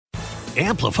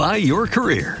Amplify your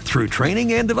career through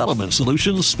training and development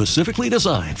solutions specifically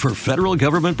designed for federal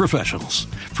government professionals.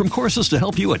 From courses to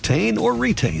help you attain or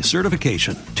retain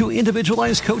certification, to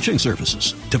individualized coaching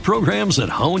services, to programs that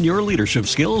hone your leadership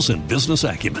skills and business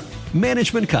acumen,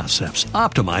 Management Concepts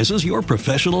optimizes your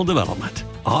professional development.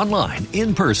 Online,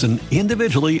 in person,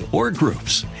 individually, or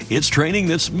groups, it's training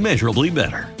that's measurably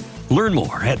better. Learn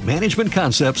more at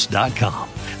managementconcepts.com.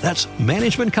 That's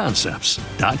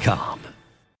managementconcepts.com.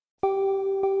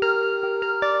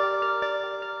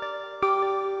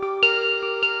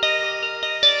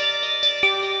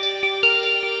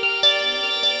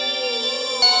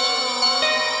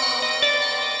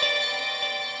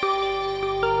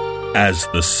 As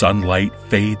the sunlight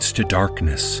fades to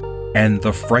darkness and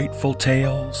the frightful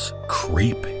tales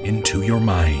creep into your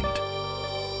mind,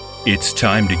 it's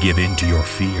time to give in to your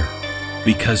fear,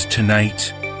 because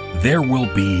tonight there will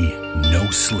be no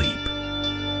sleep.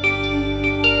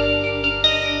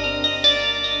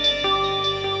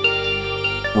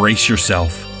 Brace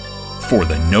yourself for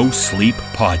the No Sleep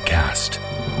Podcast.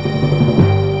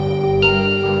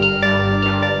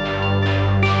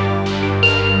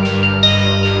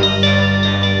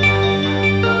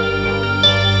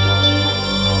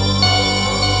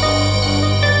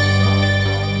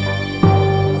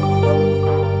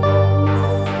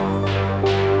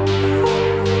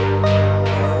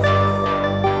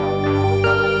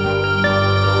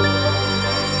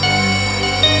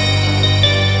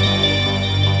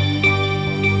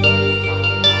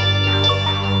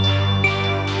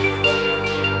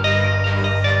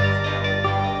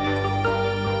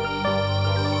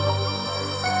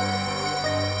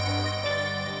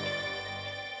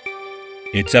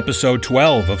 It's episode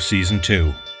 12 of Season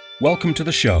 2. Welcome to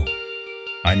the show.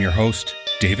 I'm your host,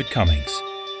 David Cummings.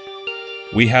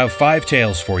 We have 5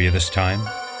 tales for you this time,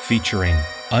 featuring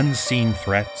unseen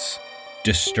threats,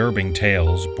 disturbing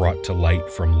tales brought to light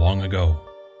from long ago,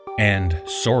 and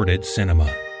sordid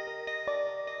cinema.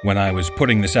 When I was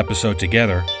putting this episode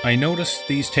together, I noticed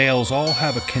these tales all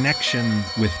have a connection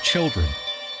with children,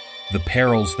 the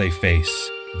perils they face,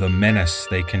 the menace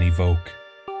they can evoke,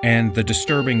 and the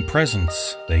disturbing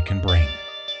presence they can bring.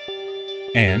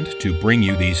 And to bring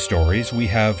you these stories, we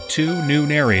have 2 new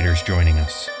narrators joining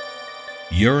us.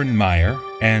 Jörn Meyer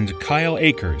and Kyle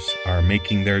Akers are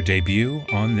making their debut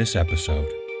on this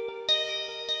episode.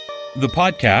 The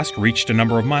podcast reached a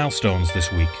number of milestones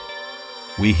this week.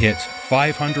 We hit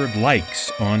 500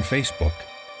 likes on Facebook,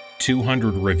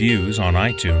 200 reviews on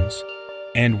iTunes,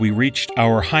 and we reached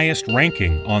our highest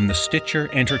ranking on the Stitcher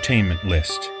Entertainment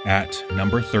list at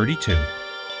number 32.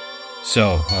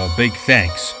 So, a big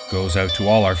thanks goes out to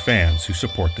all our fans who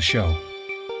support the show.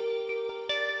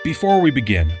 Before we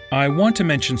begin, I want to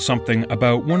mention something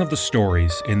about one of the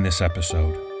stories in this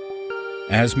episode.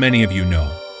 As many of you know,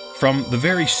 from the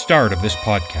very start of this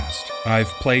podcast, I've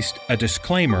placed a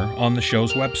disclaimer on the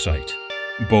show's website,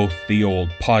 both the old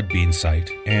Podbean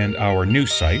site and our new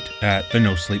site at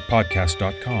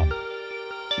thenosleeppodcast.com.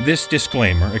 This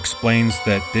disclaimer explains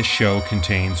that this show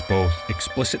contains both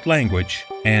explicit language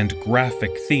and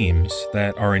graphic themes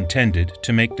that are intended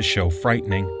to make the show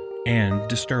frightening and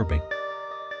disturbing.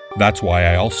 That's why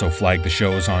I also flag the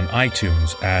shows on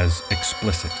iTunes as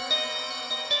explicit.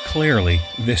 Clearly,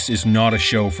 this is not a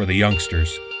show for the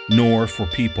youngsters, nor for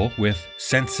people with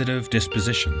sensitive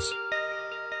dispositions.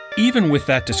 Even with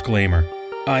that disclaimer,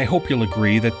 I hope you'll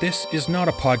agree that this is not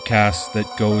a podcast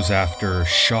that goes after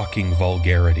shocking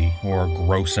vulgarity or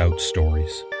gross-out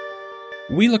stories.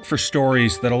 We look for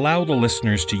stories that allow the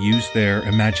listeners to use their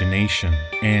imagination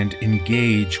and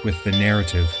engage with the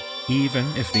narrative, even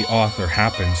if the author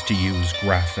happens to use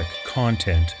graphic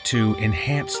content to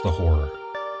enhance the horror.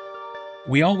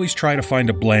 We always try to find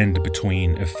a blend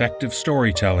between effective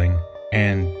storytelling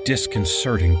and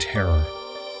disconcerting terror.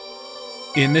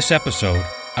 In this episode,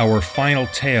 our final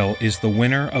tale is the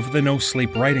winner of the No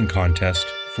Sleep Writing Contest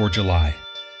for July.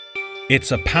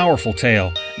 It's a powerful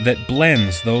tale that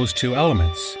blends those 2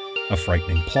 elements, a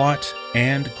frightening plot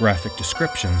and graphic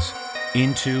descriptions,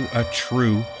 into a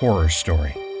true horror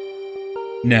story.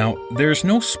 Now, there's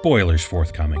no spoilers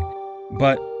forthcoming,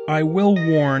 but I will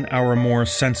warn our more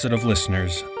sensitive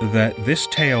listeners that this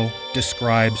tale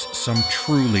describes some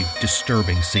truly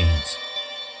disturbing scenes.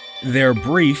 They're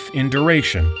brief in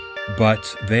duration,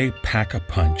 but they pack a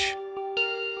punch.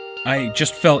 I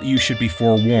just felt you should be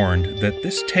forewarned that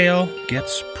this tale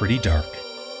gets pretty dark.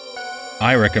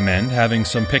 I recommend having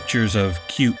some pictures of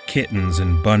cute kittens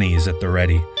and bunnies at the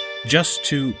ready, just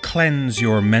to cleanse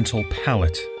your mental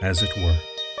palate, as it were.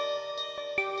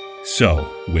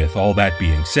 So, with all that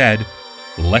being said,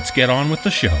 let's get on with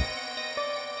the show.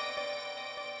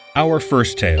 Our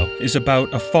first tale is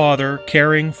about a father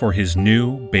caring for his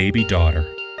new baby daughter.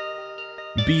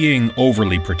 Being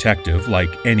overly protective like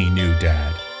any new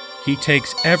dad, he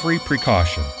takes every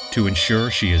precaution to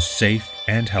ensure she is safe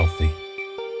and healthy.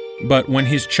 But when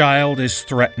his child is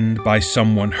threatened by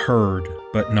someone heard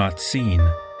but not seen,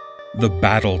 the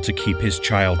battle to keep his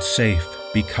child safe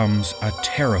becomes a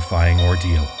terrifying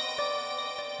ordeal.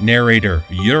 Narrator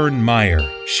Jörn Meyer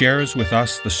shares with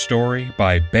us the story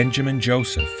by Benjamin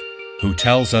Joseph, who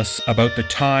tells us about the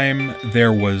time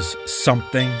there was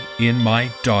something in my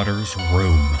daughter's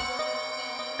room.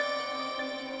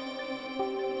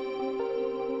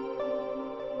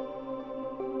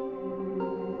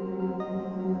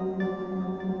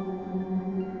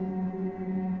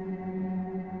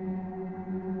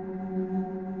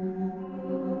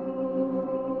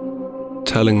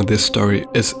 Telling this story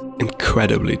is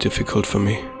incredibly difficult for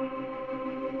me.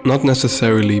 Not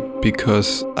necessarily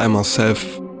because I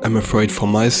myself am afraid for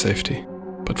my safety,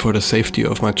 but for the safety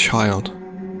of my child.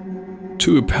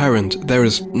 To a parent, there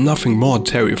is nothing more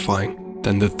terrifying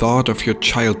than the thought of your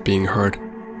child being hurt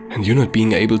and you not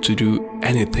being able to do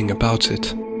anything about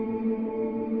it.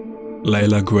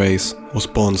 Layla Grace was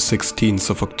born 16th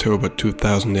of October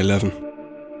 2011.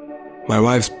 My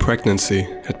wife's pregnancy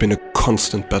had been a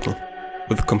constant battle,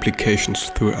 with complications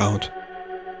throughout.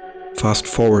 Fast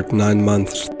forward 9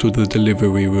 months to the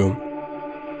delivery room.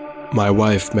 My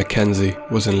wife, Mackenzie,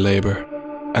 was in labor,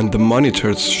 and the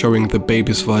monitors showing the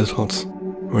baby's vitals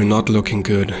were not looking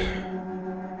good.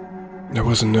 There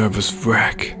was a nervous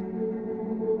wreck.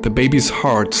 The baby's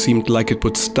heart seemed like it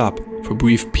would stop for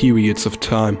brief periods of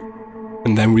time,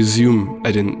 and then resume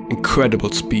at an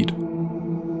incredible speed.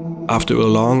 After a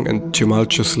long and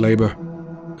tumultuous labor,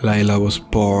 Layla was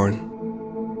born.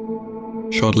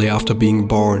 Shortly after being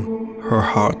born, her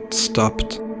heart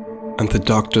stopped, and the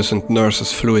doctors and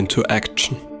nurses flew into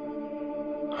action.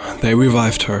 They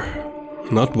revived her,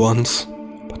 not once,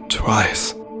 but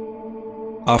twice.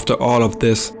 After all of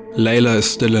this, Layla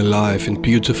is still alive and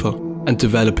beautiful and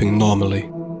developing normally.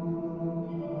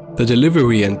 The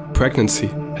delivery and pregnancy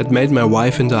had made my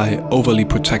wife and I overly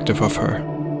protective of her.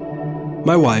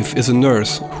 My wife is a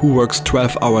nurse who works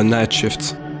 12-hour night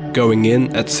shifts, going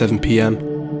in at 7 p.m,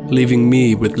 leaving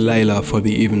me with Layla for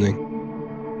the evening.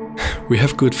 We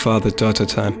have good father-daughter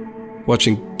time,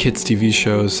 watching kids' TV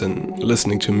shows and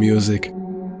listening to music.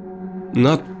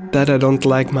 Not that I don't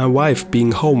like my wife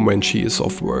being home when she is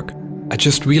off work. I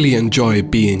just really enjoy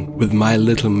being with my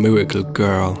little miracle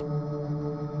girl.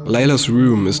 Layla's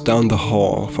room is down the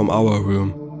hall from our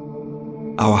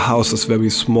room. Our house is very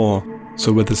small,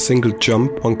 so with a single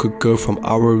jump one could go from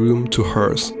our room to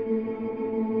hers.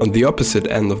 On the opposite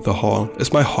end of the hall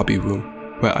is my hobby room,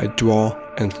 where I draw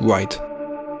and write.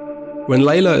 When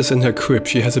Layla is in her crib,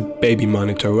 she has a baby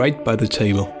monitor right by the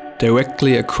table,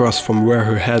 directly across from where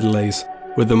her head lays,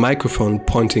 with a microphone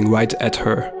pointing right at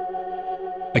her.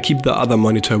 I keep the other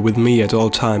monitor with me at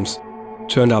all times,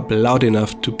 turned up loud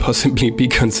enough to possibly be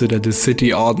considered a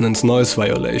city ordinance noise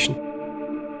violation.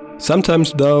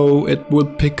 Sometimes, though, it will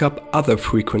pick up other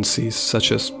frequencies,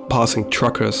 such as passing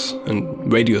truckers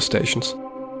and radio stations.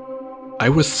 I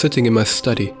was sitting in my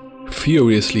study,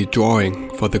 furiously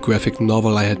drawing for the graphic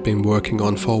novel I had been working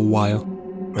on for a while,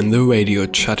 when the radio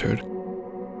chattered.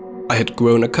 I had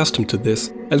grown accustomed to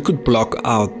this and could block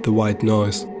out the white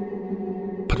noise.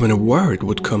 But when a word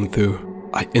would come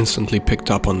through, I instantly picked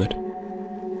up on it.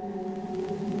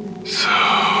 So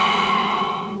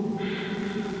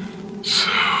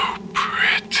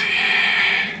pretty.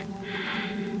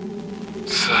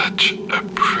 Such a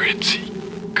pretty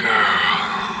girl.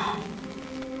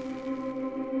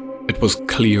 It was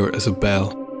clear as a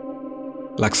bell,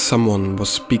 like someone was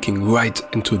speaking right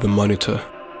into the monitor.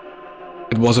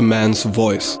 It was a man's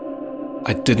voice.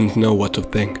 I didn't know what to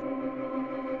think.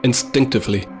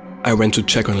 Instinctively, I went to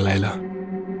check on Layla.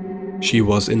 She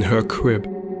was in her crib,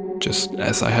 just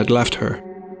as I had left her.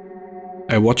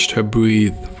 I watched her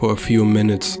breathe for a few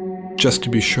minutes, just to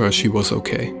be sure she was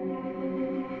okay.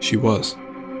 She was.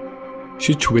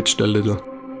 She twitched a little,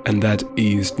 and that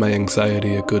eased my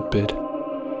anxiety a good bit.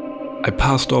 I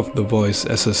passed off the voice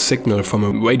as a signal from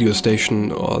a radio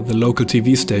station or the local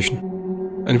TV station,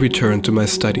 and returned to my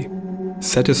study,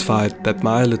 satisfied that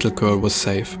my little girl was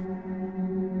safe.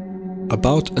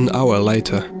 About an hour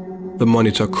later, the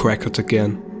monitor crackled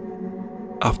again.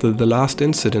 After the last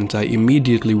incident, I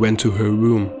immediately went to her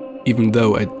room, even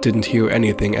though I didn't hear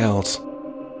anything else.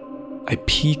 I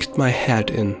peeked my head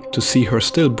in to see her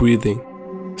still breathing,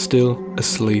 still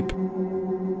asleep.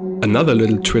 Another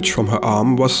little twitch from her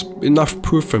arm was enough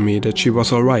proof for me that she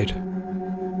was alright.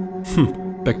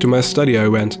 Back to my study I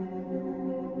went.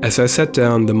 As I sat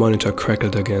down, the monitor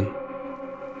crackled again.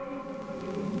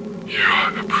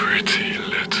 You're a pretty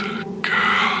little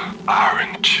girl,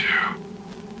 aren't you?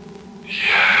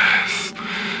 Yes,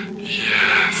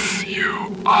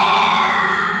 you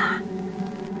are.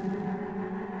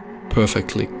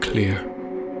 Perfectly clear.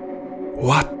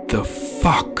 What the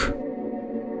fuck?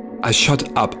 I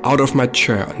shot up out of my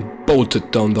chair and bolted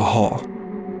down the hall.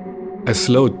 I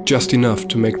slowed just enough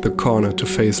to make the corner to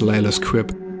face Layla's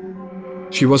crib.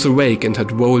 She was awake and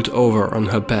had rolled over on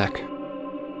her back.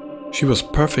 She was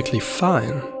perfectly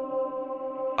fine.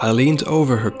 I leaned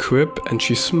over her crib and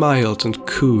she smiled and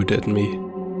cooed at me.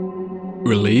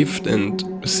 Relieved and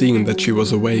seeing that she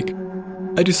was awake,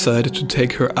 I decided to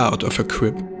take her out of her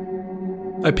crib.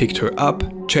 I picked her up,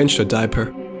 changed her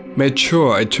diaper, made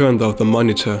sure I turned off the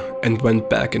monitor and went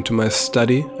back into my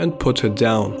study and put her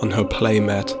down on her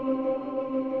playmat.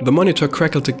 The monitor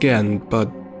crackled again,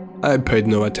 but I paid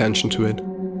no attention to it.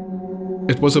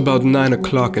 It was about 9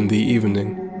 o'clock in the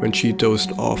evening when she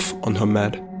dozed off on her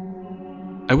mat.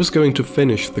 I was going to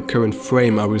finish the current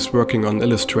frame I was working on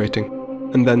illustrating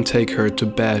and then take her to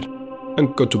bed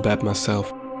and go to bed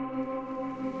myself.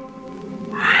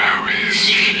 Where is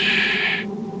she?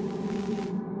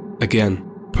 Again,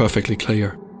 perfectly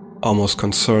clear, almost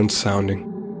concerned sounding.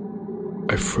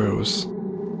 I froze.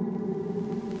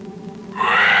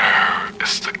 Where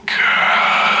is the girl?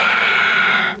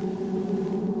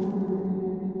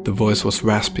 The voice was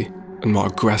raspy and more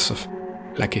aggressive,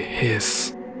 like a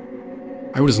hiss.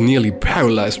 I was nearly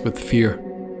paralyzed with fear,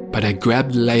 but I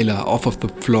grabbed Layla off of the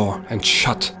floor and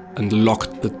shut and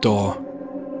locked the door.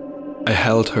 I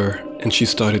held her and she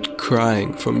started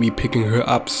crying for me picking her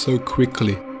up so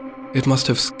quickly. It must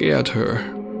have scared her.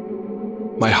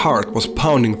 My heart was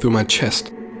pounding through my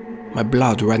chest. My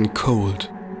blood ran cold.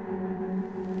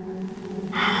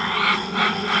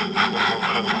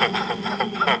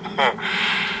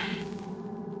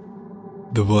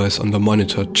 The voice on the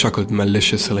monitor chuckled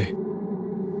maliciously.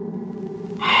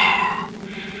 Oh,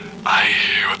 I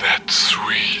hear that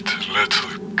sweet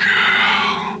little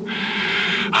girl.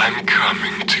 I'm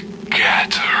coming to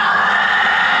get her.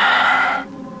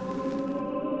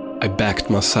 I backed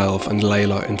myself and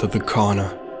Layla into the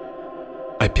corner.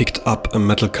 I picked up a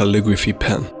metal calligraphy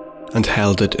pen and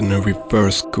held it in a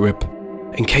reverse grip,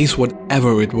 in case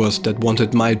whatever it was that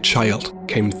wanted my child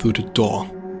came through the door.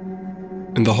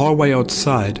 In the hallway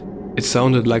outside, it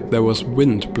sounded like there was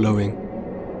wind blowing,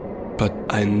 but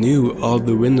I knew all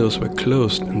the windows were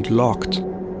closed and locked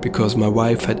because my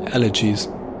wife had allergies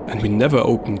and we never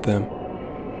opened them.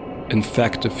 In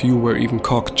fact, a few were even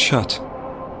caulked shut.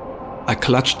 I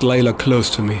clutched Layla close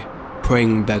to me,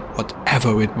 praying that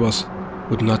whatever it was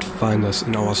would not find us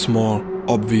in our small,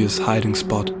 obvious hiding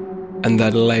spot, and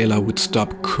that Layla would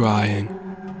stop crying.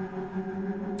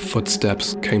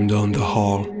 Footsteps came down the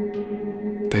hall.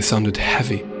 They sounded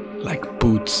heavy, like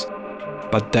boots,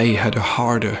 but they had a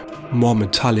harder, more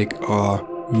metallic or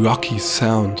rocky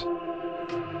sound.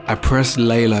 I pressed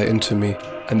Layla into me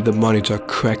and the monitor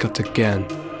crackled again.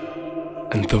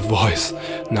 And the voice,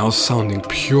 now sounding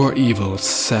pure evil,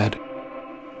 said,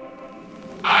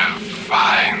 I'll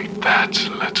find that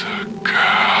little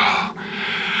girl,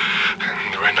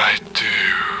 and when I do,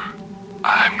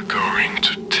 I'm going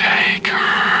to take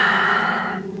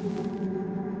her.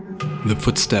 The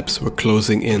footsteps were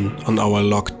closing in on our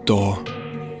locked door.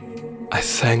 I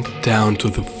sank down to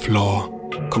the floor,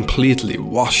 completely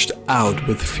washed out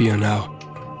with fear now,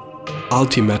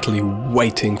 ultimately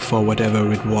waiting for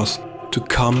whatever it was to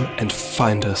come and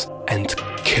find us and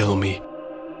kill me.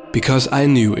 Because I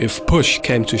knew if push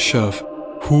came to shove,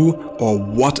 who or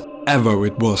whatever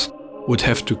it was would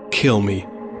have to kill me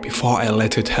before I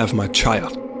let it have my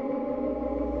child.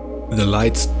 The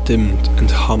lights dimmed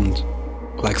and hummed,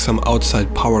 like some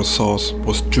outside power source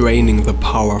was draining the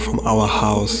power from our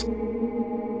house.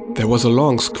 There was a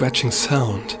long scratching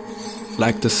sound,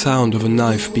 like the sound of a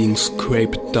knife being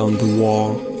scraped down the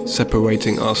wall,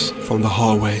 separating us from the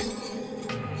hallway.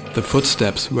 The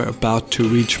footsteps were about to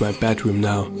reach my bedroom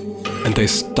now, and they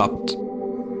stopped.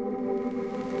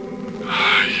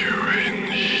 Are you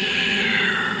in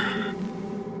here?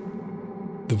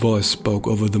 The voice spoke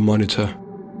over the monitor,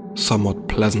 somewhat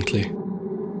pleasantly.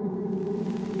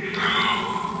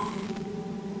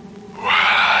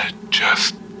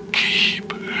 Just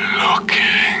keep looking.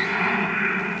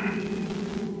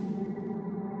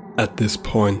 At this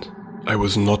point, I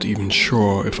was not even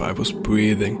sure if I was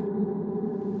breathing.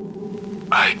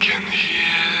 I can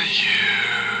hear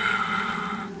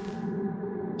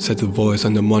you, said the voice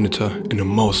on the monitor in a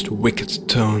most wicked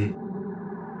tone.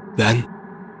 Then,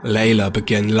 Layla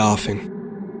began laughing.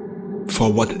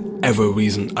 For whatever whatever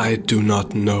reason I do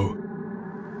not know.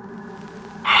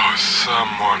 Oh,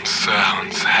 someone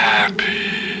sounds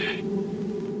happy.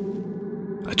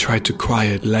 I tried to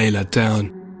quiet Layla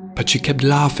down, but she kept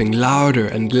laughing louder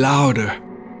and louder.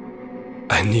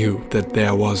 I knew that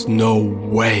there was no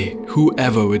way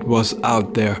whoever it was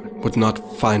out there would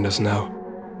not find us now.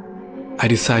 I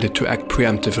decided to act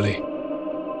preemptively.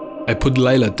 I put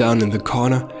Layla down in the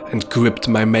corner and gripped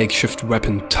my makeshift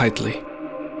weapon tightly.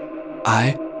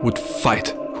 I would fight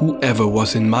whoever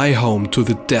was in my home to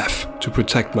the death to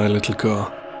protect my little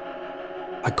girl.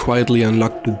 I quietly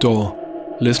unlocked the door,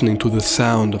 listening to the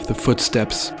sound of the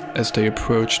footsteps as they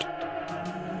approached.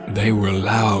 They were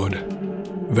loud,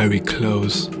 very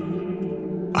close.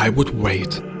 I would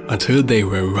wait until they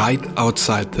were right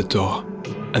outside the door,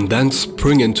 and then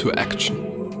spring into action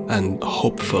and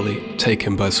hopefully take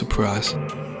him by surprise.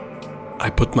 I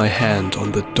put my hand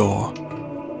on the door.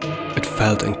 It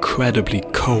felt incredibly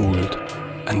cold,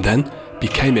 and then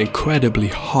became incredibly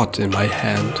hot in my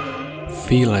hand,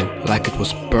 feeling like it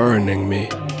was burning me.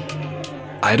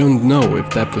 I don't know if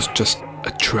that was just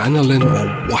adrenaline or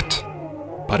what,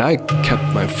 but I kept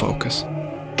my focus.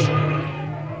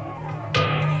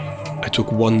 I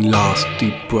took one last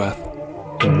deep breath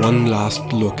and one last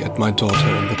look at my daughter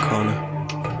in the corner,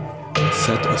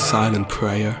 said a silent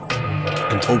prayer,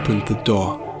 and opened the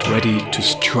door, ready to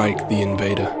strike the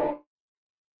invader.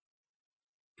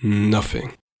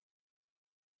 Nothing.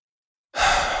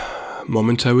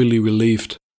 Momentarily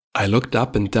relieved, I looked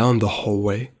up and down the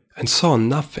hallway and saw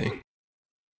nothing.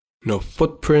 No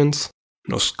footprints,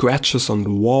 no scratches on the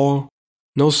wall,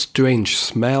 no strange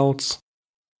smells.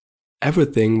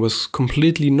 Everything was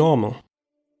completely normal.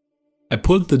 I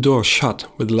pulled the door shut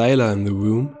with Layla in the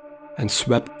room and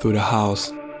swept through the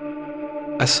house.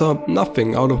 I saw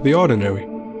nothing out of the ordinary.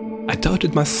 I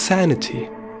doubted my sanity.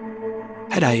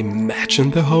 Had I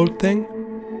imagined the whole thing?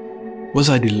 Was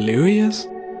I delirious?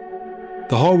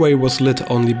 The hallway was lit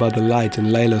only by the light in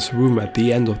Layla's room at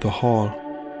the end of the hall.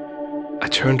 I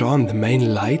turned on the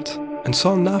main light and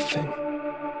saw nothing.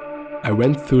 I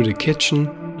went through the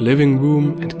kitchen, living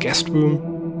room and guest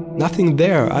room. Nothing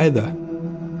there either.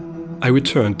 I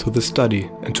returned to the study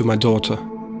and to my daughter.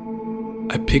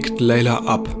 I picked Layla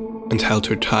up and held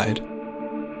her tight.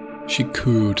 She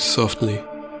cooed softly,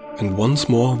 and once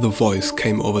more the voice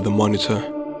came over the monitor.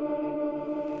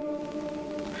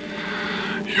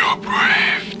 You're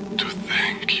brave to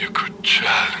think you could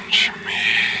challenge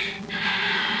me.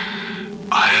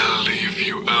 I'll leave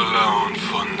you alone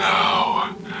for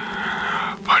now,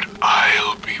 but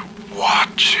I'll be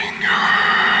watching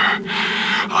her.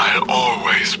 I'll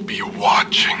always be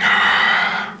watching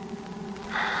her.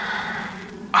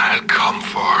 I'll come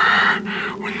for her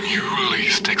when you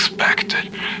least expect it,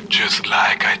 just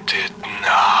like I did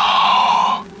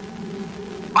now.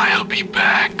 I'll be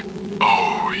back.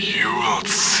 Oh, you'll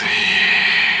see.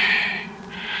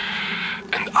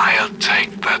 And I'll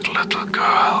take that little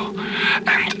girl,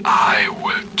 and I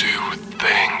will do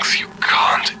things you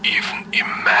can't even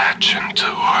imagine to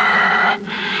her.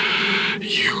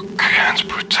 You can't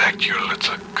protect your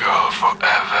little girl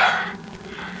forever.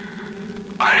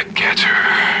 I'll get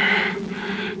her.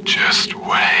 Just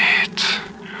wait.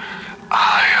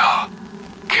 I'll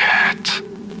get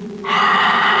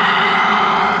her.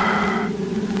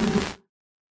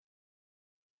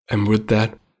 And with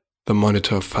that, the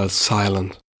monitor fell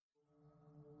silent.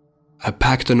 I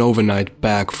packed an overnight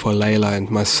bag for Layla and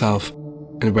myself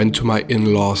and went to my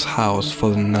in-laws' house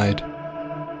for the night.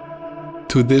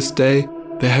 To this day,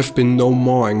 there have been no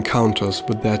more encounters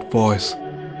with that voice.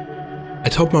 I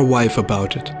told my wife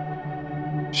about it.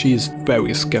 She is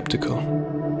very skeptical.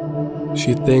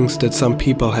 She thinks that some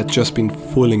people had just been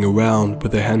fooling around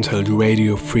with a handheld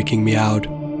radio freaking me out,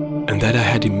 and that I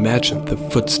had imagined the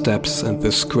footsteps and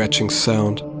the scratching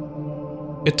sound.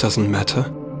 It doesn't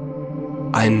matter.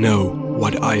 I know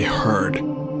what I heard.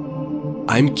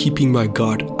 I'm keeping my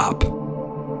guard up.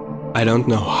 I don't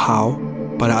know how,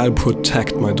 but I'll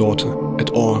protect my daughter at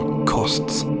all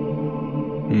costs.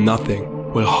 Nothing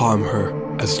will harm her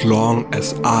as long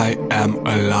as I am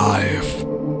alive.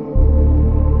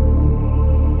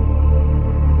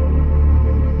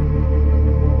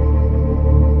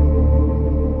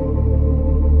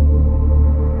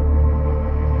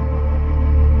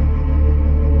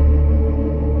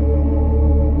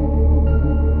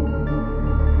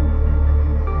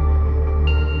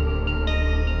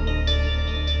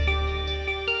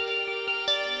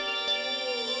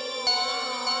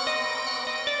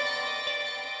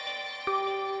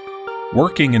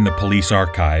 Working in the police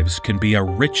archives can be a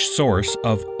rich source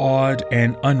of odd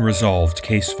and unresolved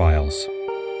case files.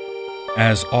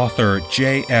 As author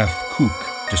J.F. Cook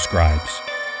describes.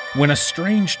 When a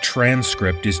strange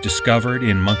transcript is discovered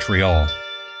in Montreal,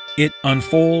 it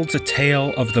unfolds a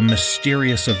tale of the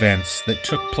mysterious events that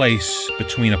took place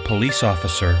between a police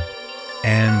officer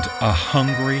and a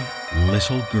hungry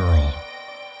little girl.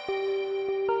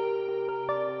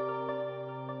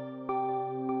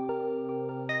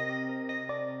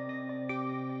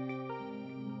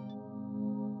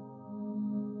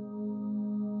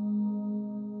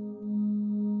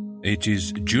 It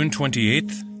is June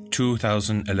 28th,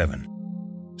 2011,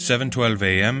 7:12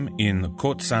 a.m. in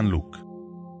Côte-Saint-Luc.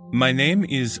 My name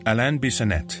is Alain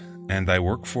Bissonnette, and I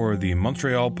work for the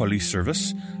Montreal Police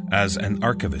Service as an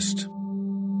archivist.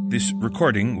 This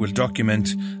recording will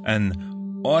document an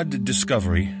odd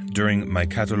discovery during my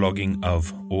cataloging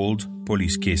of old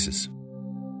police cases.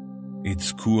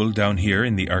 It's cool down here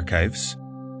in the archives,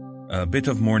 a bit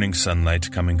of morning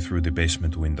sunlight coming through the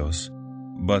basement windows.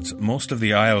 But most of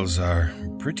the aisles are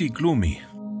pretty gloomy.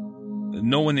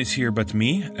 No one is here but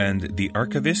me and the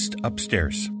archivist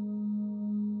upstairs.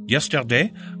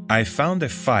 Yesterday, I found a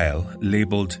file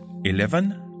labeled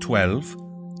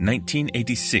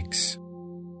 11/12/1986.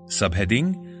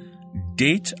 Subheading,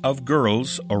 Date of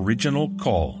Girl's Original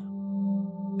Call.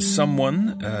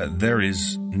 Someone, there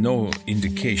is no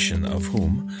indication of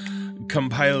whom,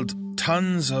 compiled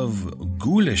tons of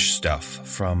ghoulish stuff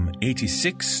from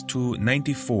 86 to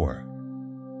 94.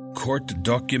 Court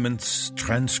documents,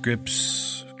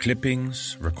 transcripts,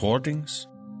 clippings, recordings,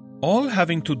 all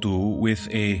having to do with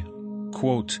a,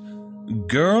 quote,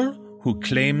 girl who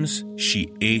claims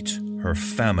she ate her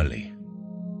family,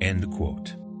 end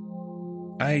quote.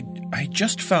 I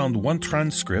just found one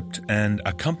transcript and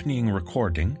accompanying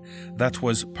recording that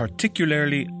was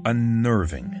particularly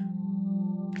unnerving.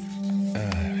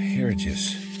 Here it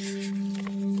is.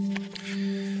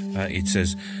 It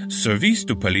says, Service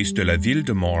de police de la ville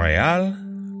de Montréal,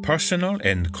 personal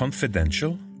and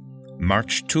confidential,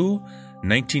 March 2,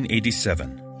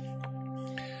 1987.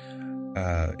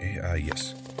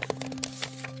 Yes.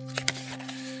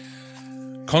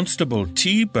 Constable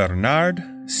T. Bernard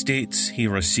states he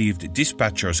received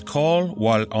dispatcher's call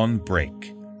while on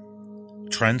break.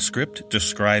 Transcript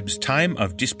describes time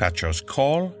of dispatcher's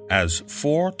call as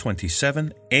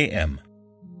 4:27 a.m.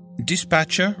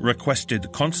 Dispatcher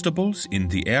requested constables in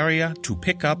the area to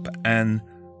pick up an,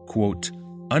 quote,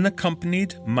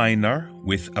 unaccompanied minor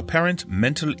with apparent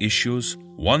mental issues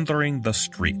wandering the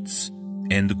streets,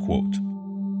 end quote.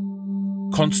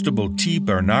 Constable T.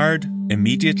 Bernard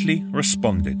immediately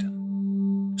responded.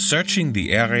 Searching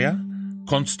the area,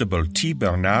 Constable T.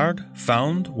 Bernard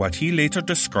found what he later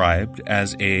described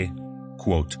as a,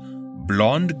 quote,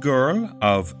 blonde girl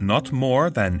of not more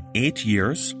than 8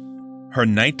 years, her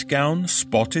nightgown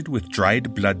spotted with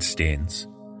dried bloodstains,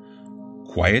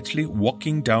 quietly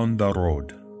walking down the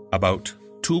road, about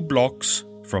 2 blocks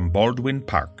from Baldwin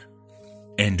Park,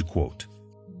 end quote.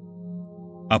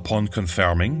 Upon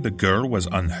confirming the girl was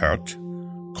unhurt,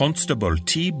 Constable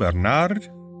T. Bernard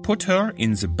put her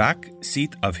in the back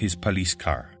seat of his police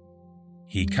car.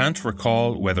 He can't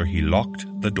recall whether he locked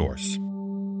the doors.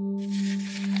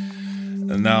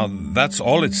 Now, that's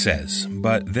all it says,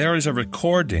 but there is a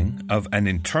recording of an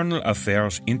internal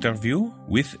affairs interview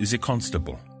with the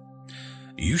constable.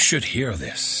 You should hear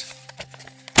this.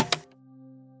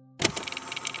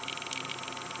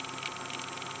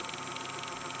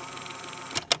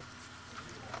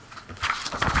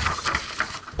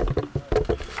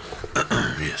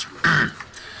 Yes.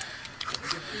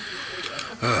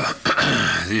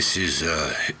 This is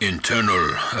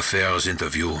internal affairs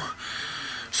interview.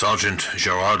 Sergeant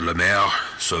Gérard Lemaire,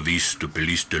 Service de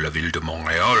police de la ville de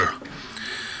Montréal.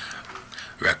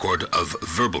 Record of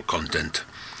verbal content,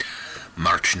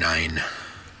 March 9,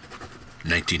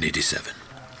 1987.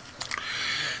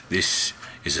 This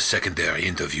is a secondary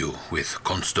interview with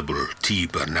Constable T.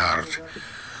 Bernard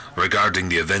regarding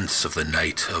the events of the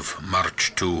night of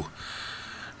March 2,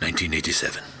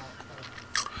 1987.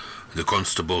 The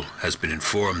constable has been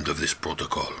informed of this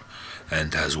protocol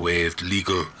and has waived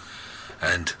legal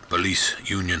and police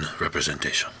union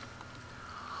representation.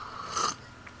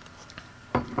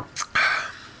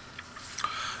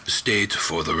 State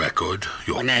for the record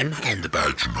your name and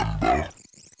badge number.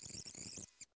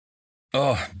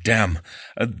 Oh, damn.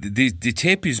 The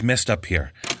tape is messed up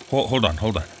here. Hold on.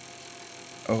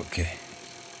 Okay.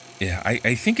 Yeah,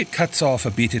 I think it cuts off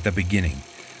a bit at the beginning.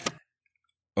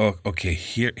 Oh, okay,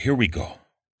 here we go.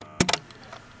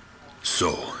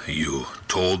 So, you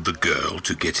told the girl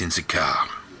to get in the car?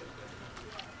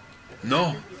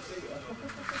 No.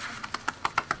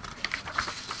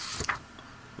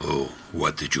 Oh,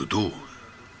 what did you do?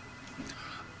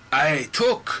 I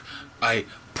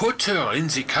put her in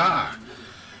the car.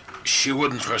 She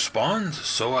wouldn't respond,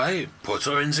 so I put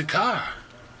her in the car.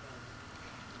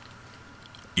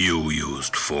 You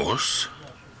used force?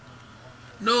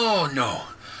 No.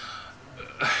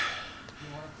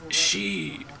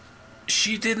 She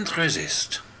didn't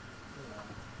resist.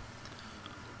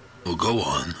 Well, go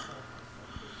on.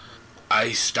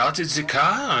 I started the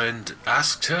car and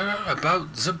asked her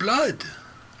about the blood.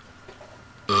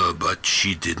 But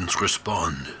she didn't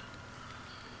respond.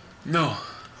 No.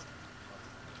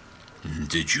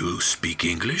 Did you speak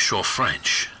English or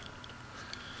French?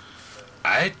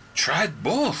 I tried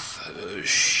both.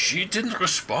 She didn't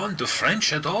respond to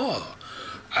French at all.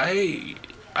 I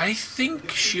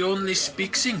think she only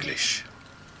speaks English.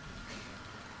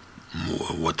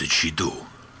 What did she do?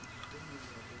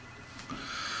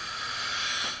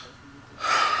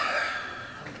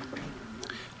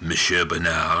 Monsieur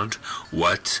Bernard,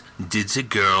 what did the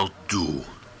girl do?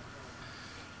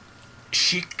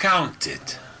 She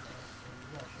counted.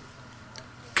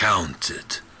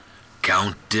 Counted?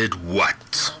 Counted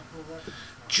what?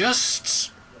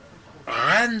 Just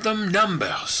random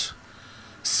numbers.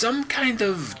 Some kind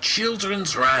of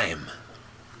children's rhyme.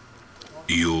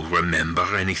 You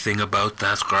remember anything about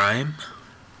that rhyme?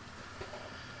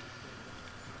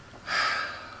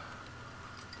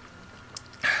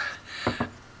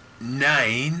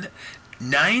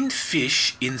 Nine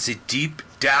fish in the deep,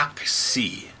 dark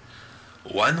sea.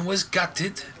 One was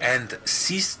gutted and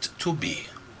ceased to be.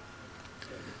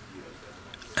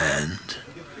 And?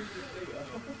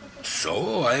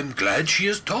 So I'm glad she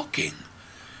is talking.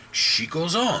 She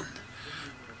goes on.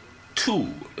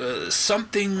 2,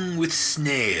 something with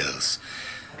snails.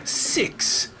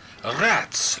 6,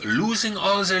 rats losing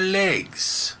all their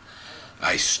legs.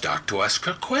 I start to ask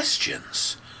her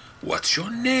questions. What's your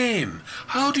name?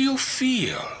 How do you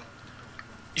feel?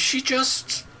 She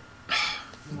just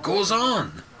goes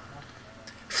on.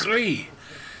 3,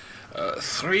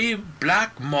 3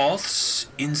 black moths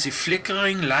in the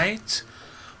flickering light.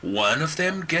 One of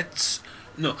them got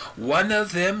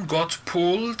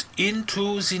pulled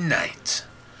into the night.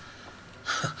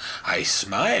 I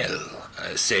smile,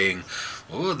 saying,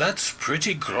 "Oh, that's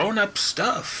pretty grown-up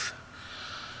stuff."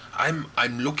 I'm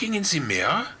looking in the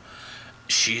mirror.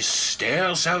 She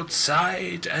stares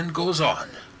outside and goes on.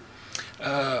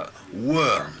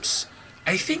 Worms.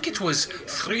 I think it was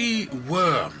 3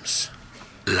 worms.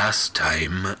 Last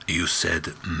time you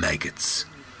said maggots.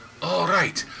 Oh,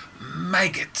 right.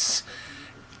 Maggots.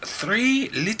 3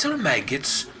 little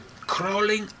maggots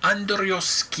crawling under your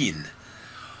skin.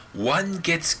 One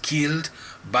gets killed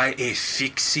by a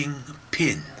fixing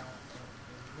pin.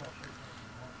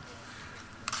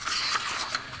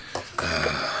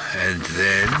 And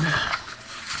then,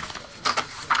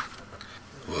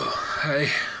 well,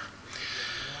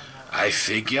 I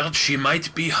figured she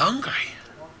might be hungry.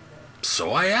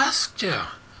 So I asked her,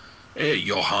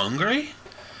 "You're hungry?"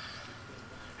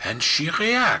 And she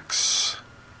reacts,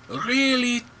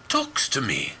 really talks to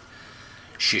me.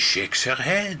 She shakes her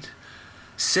head,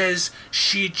 says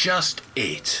she just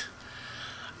ate.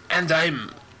 And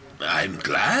I'm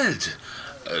glad.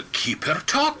 Keep her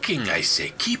talking, I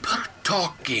say. Keep her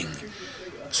talking.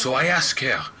 So I ask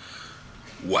her,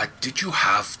 "What did you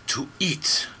have to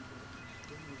eat?"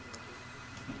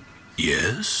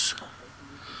 Yes?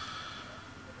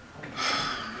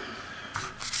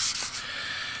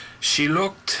 She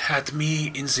looked at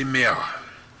me in the mirror.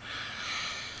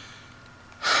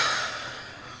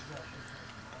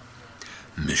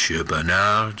 Monsieur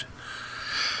Bernard.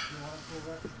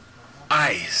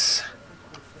 Eyes.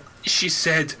 She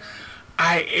said,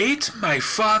 "I ate my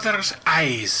father's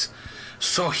eyes,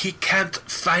 so he can't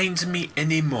find me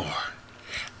anymore.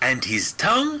 And his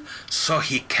tongue, so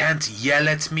he can't yell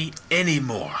at me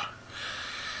anymore."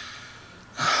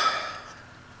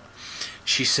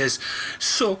 She says,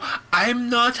 "So I'm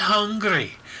not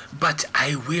hungry, but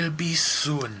I will be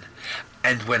soon.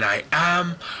 And when I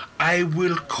am, I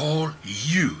will call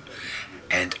you.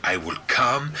 And I will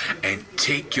come and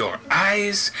take your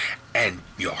eyes and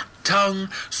your tongue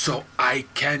so I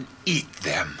can eat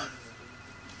them."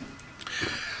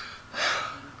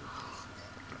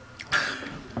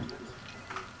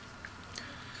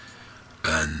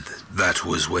 And that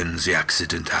was when the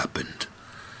accident happened.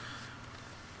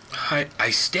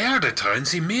 I stared at her in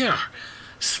the mirror,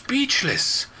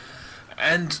 speechless,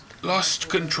 and lost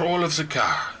control of the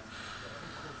car.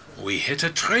 We hit a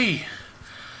tree.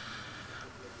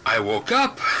 I woke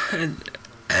up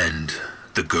and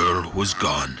the girl was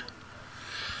gone.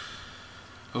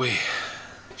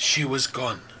 She was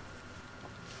gone.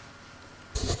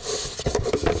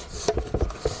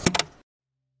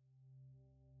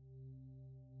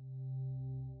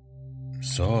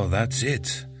 that's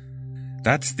it.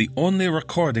 That's the only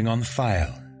recording on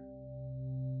file.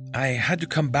 I had to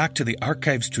come back to the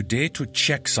archives today to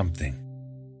check something.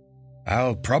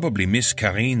 I'll probably miss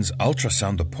Karine's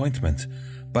ultrasound appointment,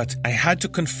 but I had to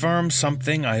confirm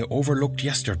something I overlooked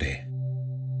yesterday.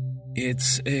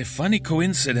 It's a funny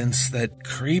coincidence that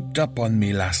creeped up on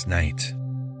me last night.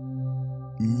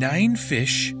 9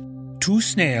 fish, 2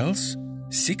 snails,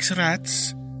 6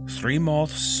 rats, 3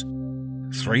 moths,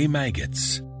 3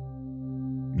 maggots.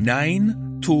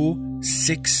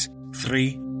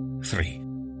 92633.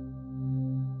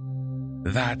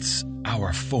 That's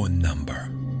our phone number.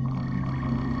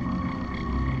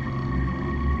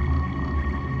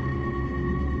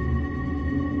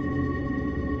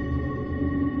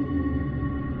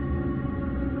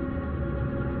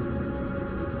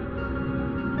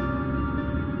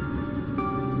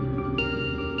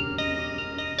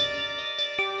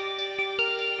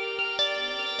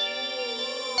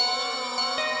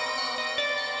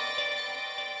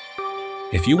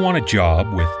 If you want a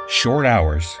job with short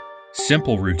hours,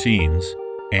 simple routines,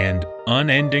 and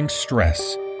unending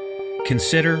stress,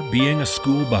 consider being a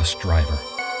school bus driver.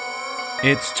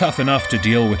 It's tough enough to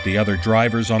deal with the other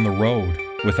drivers on the road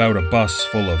without a bus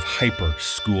full of hyper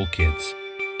school kids.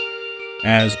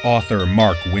 As author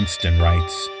Mark Winston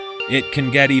writes, it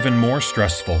can get even more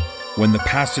stressful when the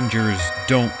passengers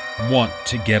don't want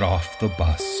to get off the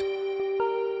bus.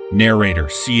 Narrator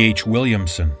C.H.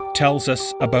 Williamson tells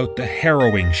us about the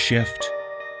harrowing shift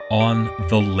on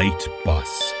the late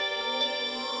bus.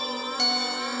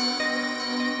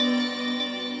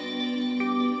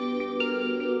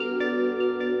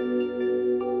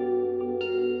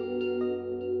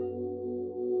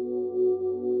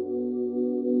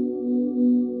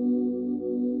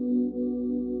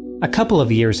 A couple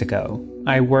of years ago,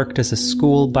 I worked as a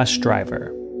school bus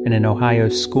driver in an Ohio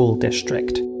school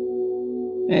district.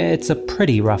 It's a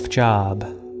pretty rough job.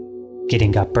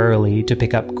 Getting up early to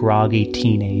pick up groggy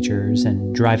teenagers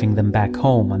and driving them back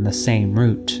home on the same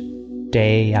route,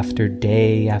 day after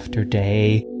day after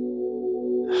day.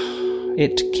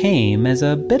 It came as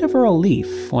a bit of a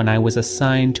relief when I was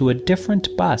assigned to a different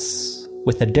bus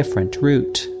with a different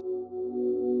route.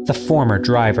 The former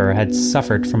driver had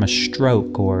suffered from a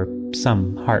stroke or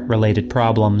some heart-related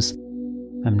problems.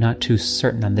 I'm not too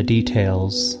certain on the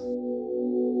details.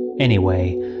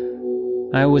 Anyway,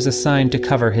 I was assigned to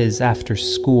cover his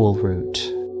after-school route.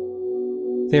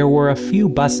 There were a few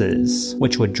buses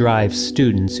which would drive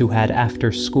students who had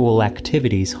after-school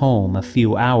activities home a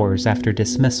few hours after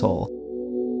dismissal.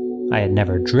 I had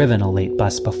never driven a late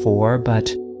bus before,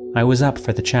 but I was up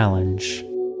for the challenge.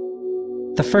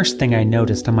 The first thing I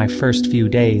noticed on my first few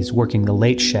days working the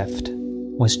late shift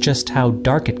was just how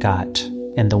dark it got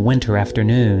in the winter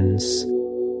afternoons.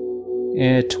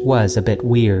 It was a bit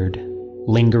weird,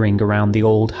 lingering around the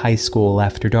old high school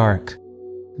after dark,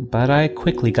 but I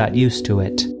quickly got used to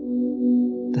it.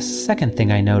 The second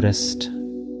thing I noticed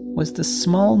was the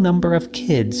small number of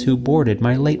kids who boarded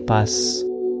my late bus.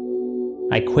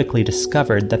 I quickly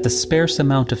discovered that the sparse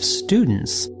amount of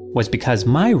students was because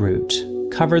my route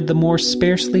covered the more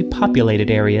sparsely populated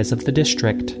areas of the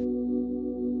district.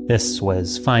 This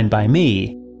was fine by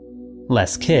me.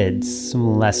 Less kids,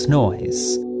 less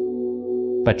noise.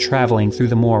 But traveling through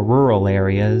the more rural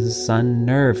areas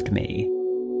unnerved me.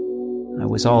 I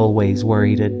was always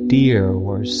worried a deer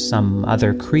or some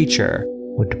other creature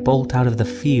would bolt out of the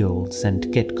fields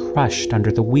and get crushed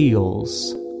under the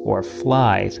wheels or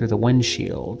fly through the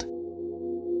windshield.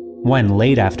 One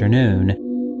late afternoon,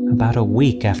 about a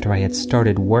week after I had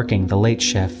started working the late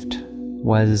shift,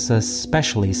 was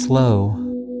especially slow.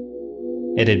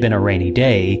 It had been a rainy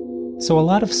day, so a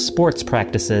lot of sports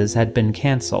practices had been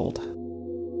canceled.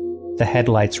 The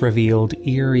headlights revealed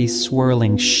eerie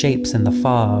swirling shapes in the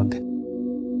fog.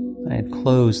 I had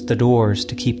closed the doors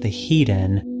to keep the heat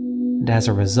in, and as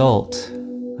a result,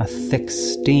 a thick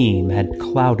steam had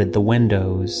clouded the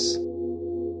windows.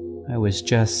 I was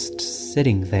just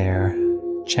sitting there,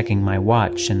 checking my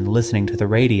watch and listening to the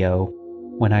radio,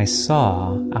 when I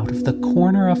saw, out of the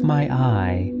corner of my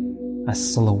eye, a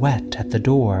silhouette at the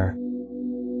door.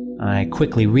 I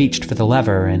quickly reached for the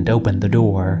lever and opened the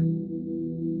door.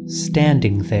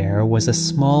 Standing there was a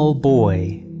small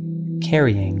boy,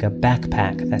 carrying a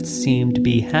backpack that seemed to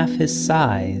be half his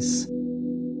size.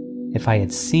 If I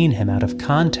had seen him out of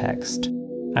context,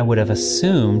 I would have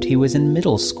assumed he was in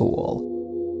middle school.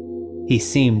 He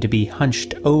seemed to be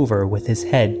hunched over with his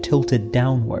head tilted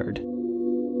downward.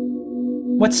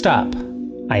 "What's up?"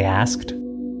 I asked.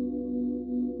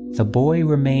 The boy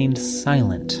remained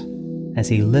silent as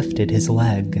he lifted his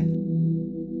leg.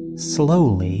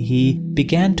 Slowly, he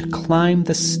began to climb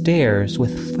the stairs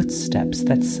with footsteps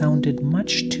that sounded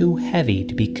much too heavy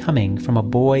to be coming from a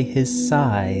boy his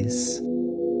size.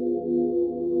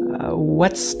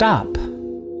 What stop?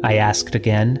 I asked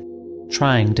again,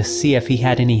 trying to see if he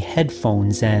had any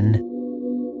headphones in.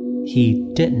 He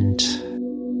didn't.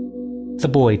 The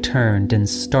boy turned and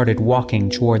started walking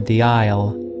toward the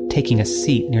aisle, taking a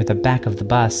seat near the back of the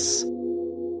bus.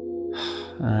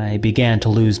 I began to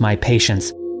lose my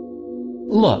patience.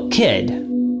 Look, kid.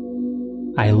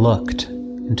 I looked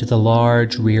into the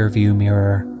large rearview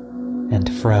mirror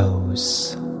and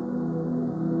froze.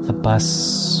 The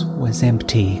bus was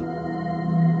empty.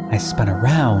 I spun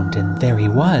around and there he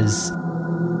was,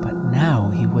 but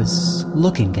now he was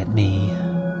looking at me.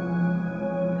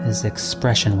 His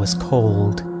expression was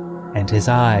cold and his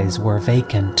eyes were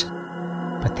vacant,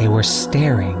 but they were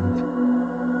staring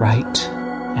right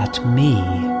at me.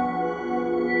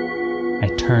 I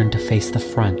turned to face the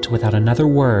front without another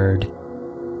word.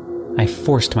 I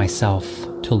forced myself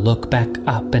to look back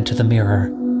up into the mirror.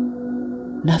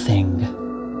 Nothing.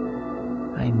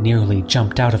 I nearly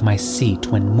jumped out of my seat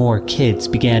when more kids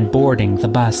began boarding the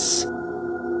bus.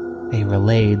 They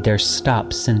relayed their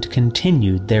stops and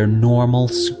continued their normal,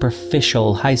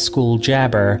 superficial high school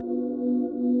jabber.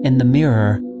 In the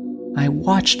mirror, I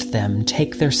watched them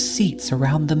take their seats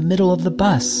around the middle of the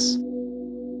bus.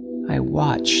 I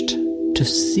watched to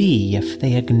see if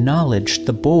they acknowledged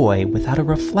the boy without a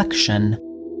reflection,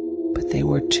 but they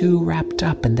were too wrapped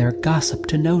up in their gossip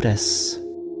to notice.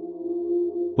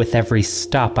 With every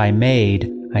stop I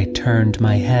made, I turned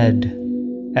my head,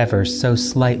 ever so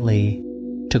slightly,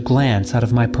 to glance out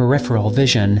of my peripheral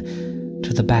vision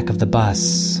to the back of the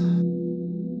bus.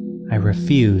 I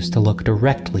refused to look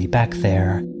directly back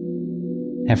there.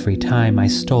 Every time I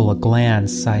stole a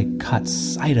glance, I caught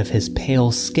sight of his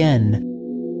pale skin.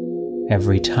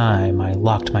 Every time I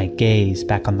locked my gaze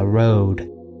back on the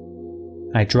road.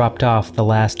 I dropped off the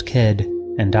last kid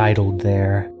and idled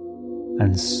there,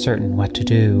 uncertain what to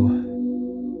do.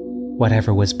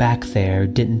 Whatever was back there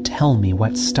didn't tell me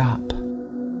what stop,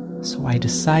 so I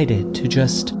decided to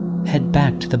just head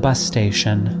back to the bus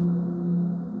station.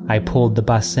 I pulled the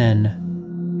bus in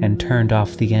and turned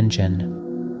off the engine.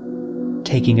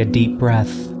 Taking a deep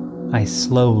breath, I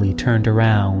slowly turned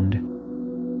around.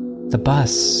 The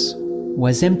bus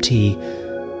was empty.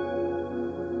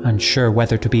 Unsure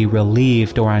whether to be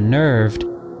relieved or unnerved,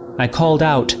 I called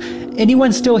out,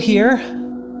 "Anyone still here?"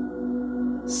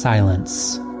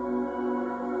 Silence.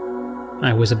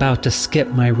 I was about to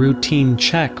skip my routine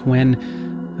check when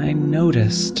I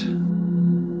noticed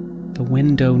the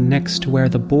window next to where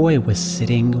the boy was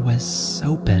sitting was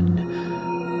open.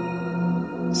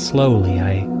 Slowly,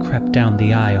 I crept down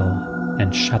the aisle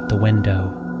and shut the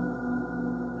window.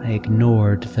 I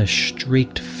ignored the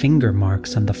streaked finger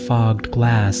marks on the fogged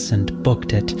glass and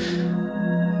booked it.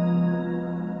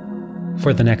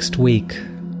 For the next week,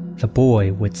 the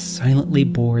boy would silently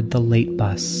board the late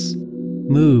bus,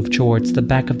 move towards the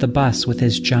back of the bus with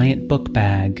his giant book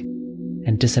bag,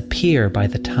 and disappear by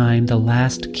the time the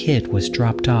last kid was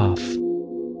dropped off.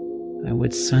 I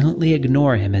would silently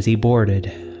ignore him as he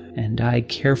boarded, and I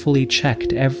carefully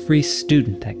checked every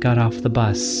student that got off the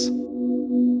bus.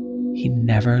 He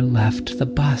never left the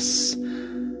bus.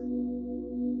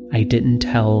 I didn't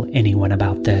tell anyone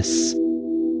about this.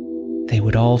 They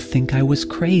would all think I was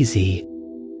crazy,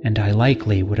 and I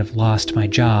likely would have lost my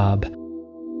job.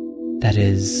 That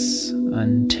is,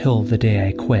 until the day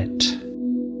I quit.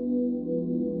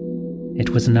 It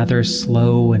was another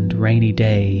slow and rainy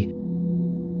day.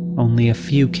 Only a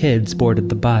few kids boarded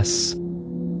the bus,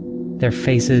 their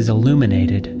faces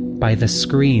illuminated by the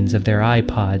screens of their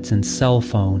iPods and cell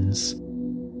phones.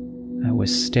 I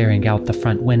was staring out the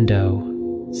front window,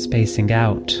 spacing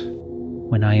out,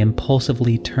 when I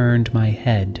impulsively turned my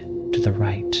head to the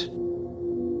right.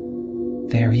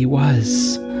 There he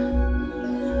was.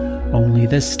 Only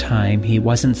this time he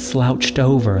wasn't slouched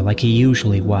over like he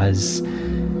usually was.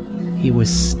 He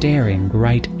was staring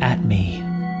right at me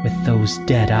with those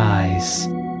dead eyes.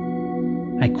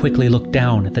 I quickly looked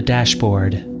down at the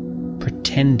dashboard,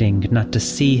 pretending not to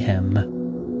see him.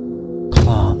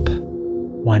 Clomp.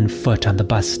 One foot on the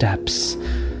bus steps.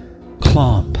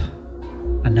 Clomp.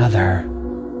 Another.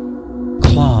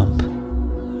 Clomp.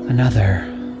 Another.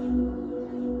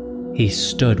 He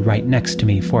stood right next to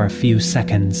me for a few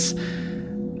seconds.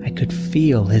 I could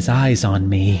feel his eyes on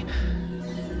me.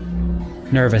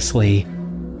 Nervously,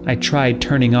 I tried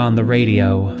turning on the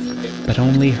radio, but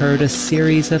only heard a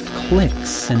series of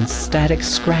clicks and static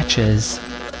scratches.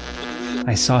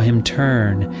 I saw him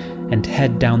turn and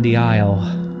head down the aisle.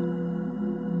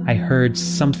 I heard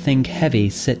something heavy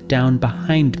sit down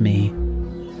behind me.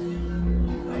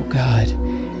 Oh God,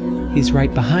 he's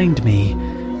right behind me.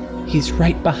 He's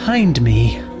right behind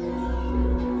me.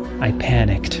 I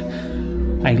panicked.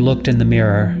 I looked in the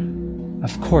mirror.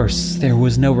 Of course, there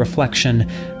was no reflection,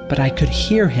 but I could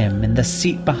hear him in the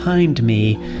seat behind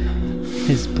me.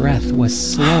 His breath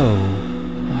was slow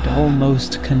and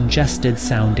almost congested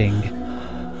sounding.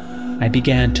 I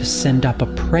began to send up a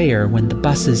prayer when the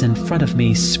buses in front of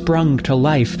me sprung to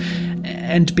life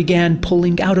and began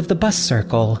pulling out of the bus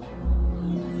circle.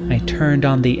 I turned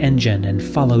on the engine and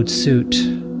followed suit,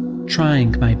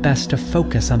 trying my best to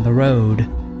focus on the road.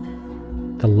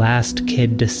 The last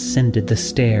kid descended the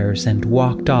stairs and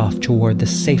walked off toward the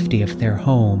safety of their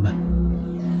home.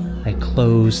 I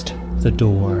closed the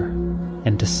door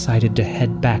and decided to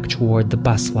head back toward the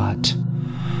bus lot.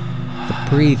 The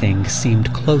breathing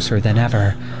seemed closer than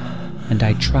ever, and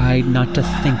I tried not to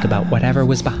think about whatever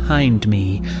was behind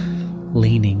me,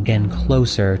 leaning in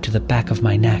closer to the back of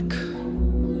my neck.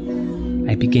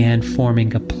 I began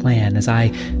forming a plan as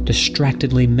I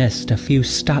distractedly missed a few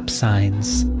stop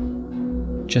signs.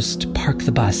 Just park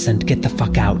the bus and get the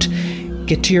fuck out.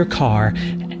 Get to your car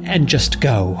and just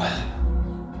go.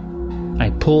 I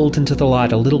pulled into the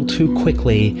lot a little too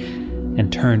quickly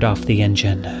and turned off the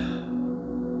engine.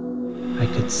 I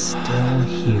could still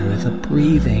hear the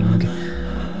breathing.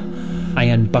 I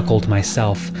unbuckled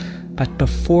myself, but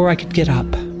before I could get up,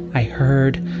 I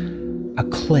heard a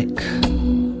click.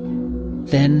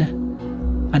 Then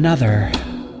another.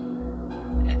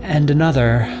 And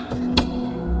another.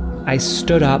 I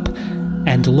stood up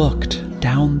and looked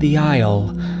down the aisle.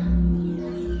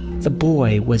 The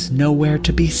boy was nowhere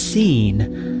to be seen.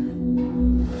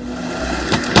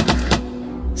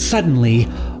 Suddenly,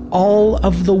 all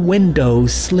of the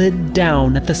windows slid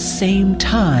down at the same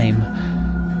time.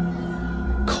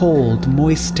 Cold,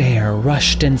 moist air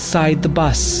rushed inside the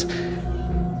bus.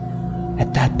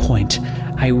 At that point,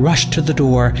 I rushed to the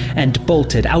door and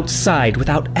bolted outside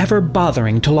without ever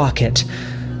bothering to lock it.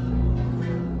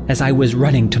 As I was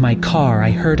running to my car,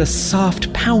 I heard a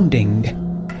soft pounding.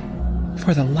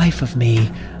 For the life of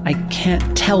me, I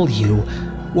can't tell you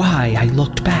why I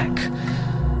looked back.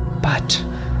 But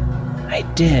I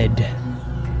did.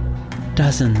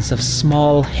 Dozens of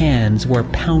small hands were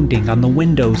pounding on the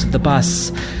windows of the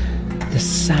bus. The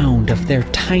sound of their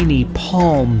tiny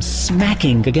palms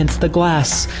smacking against the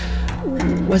glass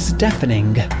was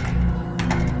deafening.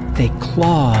 They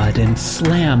clawed and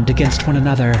slammed against one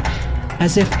another,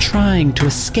 as if trying to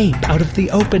escape out of the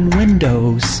open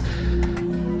windows.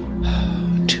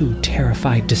 Too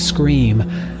terrified to scream,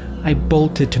 I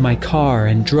bolted to my car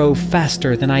and drove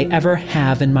faster than I ever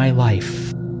have in my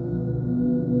life.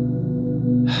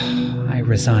 I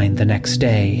resigned the next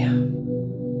day.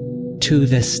 To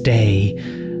this day,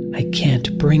 I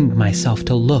can't bring myself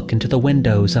to look into the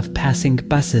windows of passing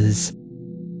buses.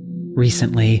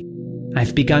 Recently,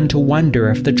 I've begun to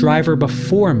wonder if the driver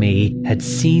before me had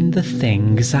seen the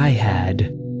things I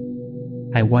had.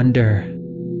 I wonder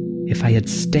if I had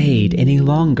stayed any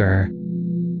longer,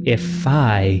 if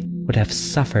I would have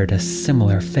suffered a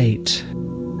similar fate.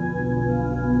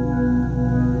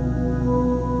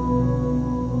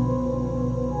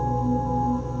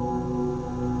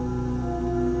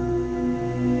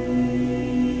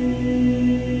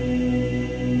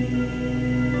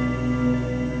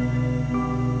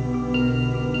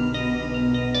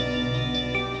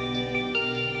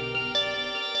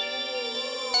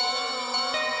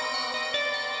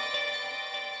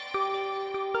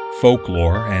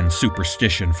 Folklore and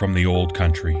superstition from the old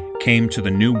country came to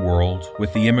the New World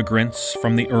with the immigrants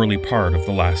from the early part of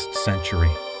the last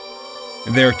century.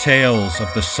 Their tales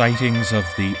of the sightings of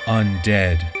the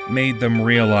undead made them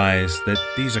realize that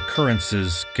these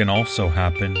occurrences can also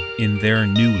happen in their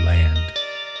new land.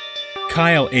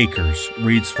 Kyle Akers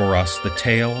reads for us the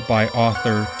tale by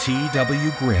author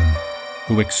T.W. Grimm,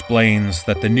 who explains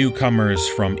that the newcomers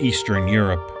from Eastern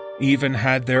Europe even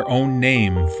had their own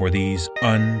name for these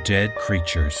undead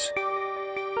creatures.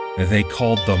 They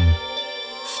called them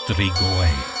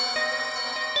Strigoi.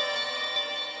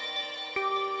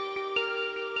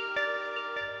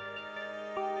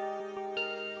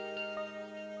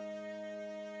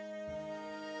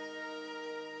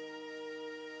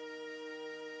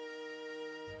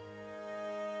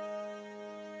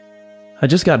 I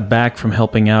just got back from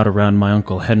helping out around my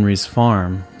Uncle Henry's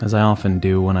farm, as I often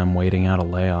do when I'm waiting out a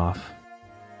layoff.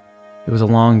 It was a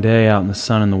long day out in the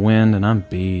sun and the wind, and I'm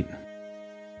beat.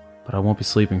 But I won't be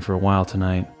sleeping for a while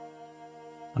tonight.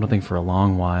 I don't think for a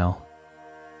long while.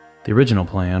 The original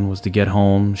plan was to get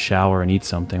home, shower, and eat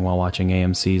something while watching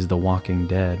AMC's The Walking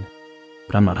Dead.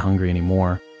 But I'm not hungry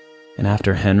anymore, And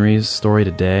after Henry's story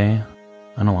today,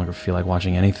 I no longer feel like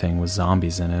watching anything with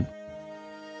zombies in it.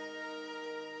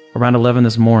 Around 11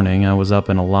 this morning, I was up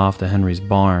in a loft at Henry's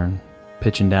barn,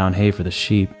 pitching down hay for the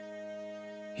sheep.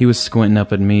 He was squinting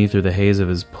up at me through the haze of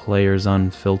his Players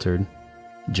Unfiltered,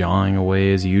 jawing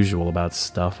away as usual about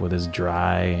stuff with his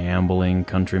dry, ambling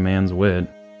countryman's wit.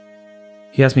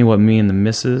 He asked me what me and the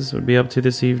missus would be up to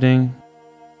this evening,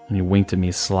 and he winked at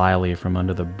me slyly from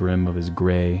under the brim of his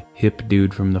gray, hip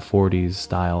dude from the 40s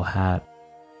style hat,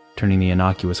 turning the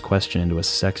innocuous question into a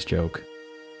sex joke.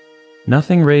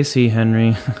 Nothing racy,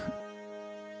 Henry.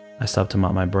 I stopped to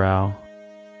mop my brow.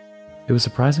 It was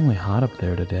surprisingly hot up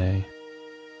there today.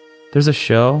 There's a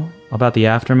show about the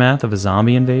aftermath of a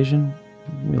zombie invasion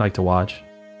we like to watch.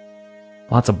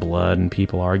 Lots of blood and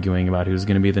people arguing about who's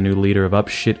going to be the new leader of Up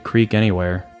Shit Creek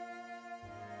anywhere.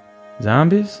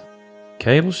 Zombies?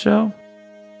 Cable show?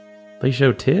 They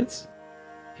show tits?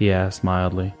 He asked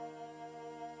mildly.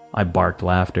 I barked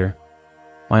laughter.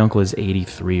 My uncle is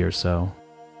 83 or so.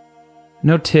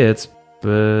 No tits, but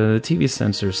the TV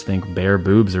censors think bare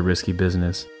boobs are risky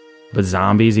business. But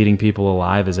zombies eating people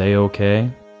alive is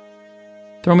A-okay.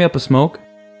 Throw me up a smoke.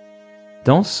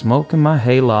 Don't smoke in my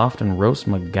hayloft and roast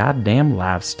my goddamn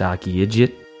livestock, you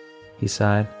idiot, he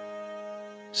sighed.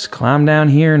 Just climb down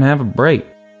here and have a break.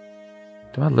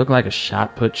 Do I look like a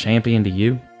shot-put champion to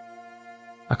you?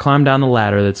 I climbed down the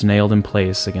ladder that's nailed in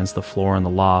place against the floor in the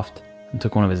loft and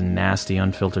took one of his nasty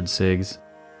unfiltered cigs.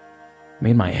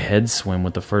 Made my head swim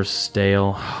with the first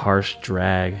stale, harsh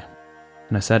drag,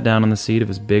 and I sat down on the seat of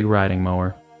his big riding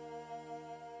mower.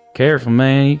 Careful,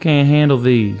 man, you can't handle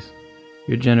these.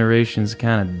 Your generation's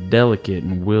kind of delicate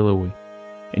and willowy,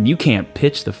 and you can't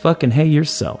pitch the fucking hay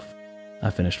yourself, I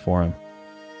finished for him.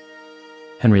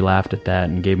 Henry laughed at that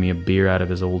and gave me a beer out of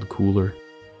his old cooler.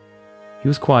 He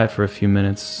was quiet for a few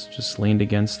minutes, just leaned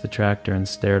against the tractor and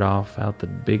stared off out the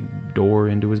big door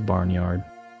into his barnyard.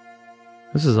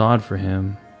 This is odd for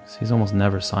him, as he's almost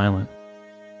never silent.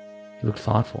 He looked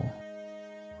thoughtful.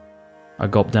 I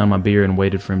gulped down my beer and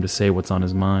waited for him to say what's on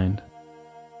his mind.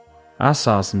 I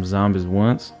saw some zombies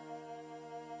once.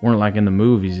 Weren't like in the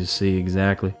movies you see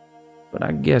exactly, but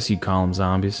I guess you'd call them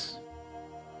zombies.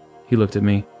 He looked at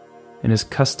me, and his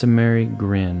customary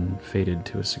grin faded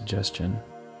to a suggestion.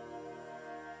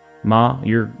 Ma,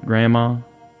 your grandma,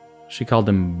 she called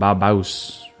them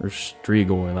babaus, or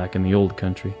strigoi like in the old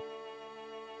country.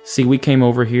 See, we came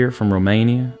over here from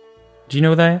Romania. Do you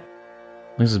know that?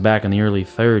 This was back in the early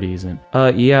 30s,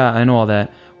 and... yeah, I know all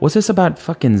that. What's this about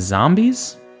fucking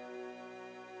zombies?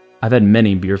 I've had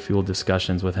many beer-fueled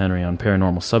discussions with Henry on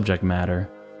paranormal subject matter,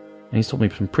 and he's told me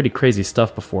some pretty crazy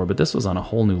stuff before, but this was on a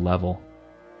whole new level.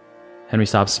 Henry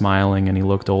stopped smiling, and he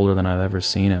looked older than I've ever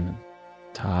seen him, and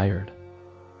tired.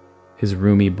 His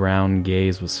roomy brown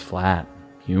gaze was flat,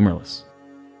 humorless.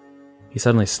 He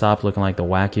suddenly stopped looking like the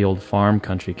wacky old farm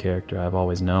country character I've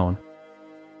always known.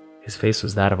 His face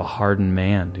was that of a hardened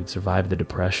man who'd survived the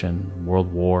Depression,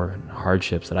 World War, and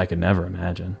hardships that I could never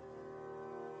imagine.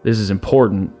 This is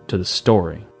important to the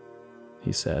story,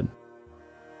 he said.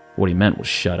 What he meant was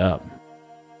shut up.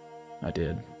 I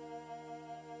did.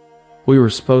 We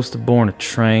were supposed to board a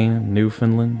train in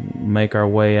Newfoundland and make our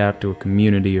way out to a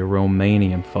community of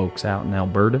Romanian folks out in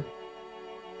Alberta.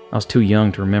 I was too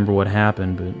young to remember what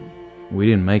happened, but we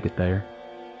didn't make it there.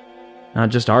 Not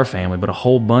just our family, but a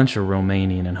whole bunch of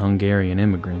Romanian and Hungarian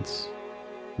immigrants.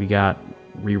 We got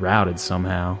rerouted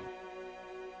somehow.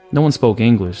 No one spoke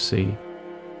English, see.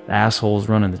 The assholes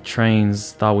running the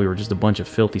trains thought we were just a bunch of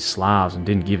filthy Slavs and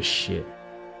didn't give a shit.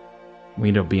 We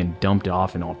ended up being dumped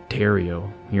off in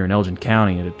Ontario, here in Elgin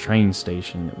County at a train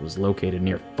station that was located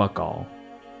near fuck all.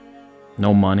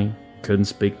 No money, couldn't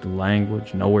speak the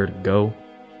language, nowhere to go.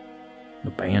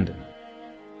 Abandoned.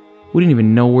 We didn't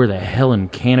even know where the hell in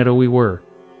Canada we were.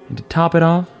 And to top it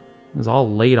off, it was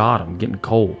all late autumn, getting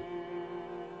cold.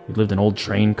 We lived in old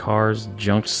train cars,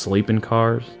 junked sleeping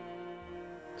cars.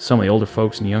 Some of the older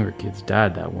folks and younger kids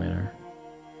died that winter.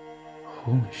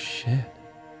 Holy shit,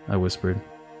 I whispered.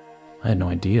 I had no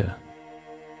idea.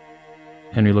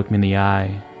 Henry looked me in the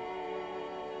eye.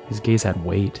 His gaze had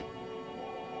weight.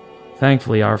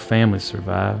 Thankfully, our family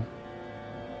survived.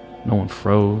 No one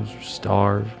froze or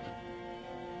starved.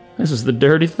 This was the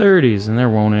dirty 30s, and there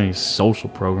weren't any social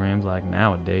programs like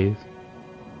nowadays.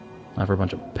 Not for a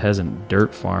bunch of peasant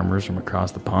dirt farmers from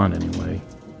across the pond, anyway.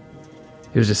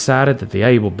 It was decided that the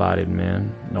able-bodied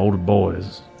men and older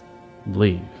boys would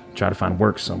leave, try to find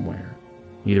work somewhere,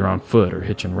 either on foot or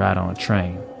hitching right on a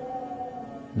train.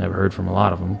 Never heard from a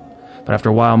lot of them, but after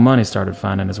a while money started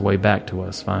finding its way back to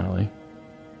us, finally.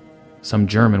 Some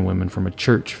German women from a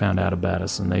church found out about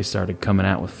us, and they started coming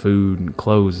out with food and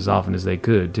clothes as often as they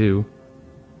could, too.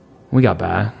 We got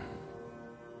by.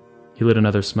 He lit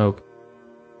another smoke.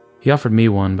 He offered me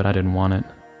one, but I didn't want it.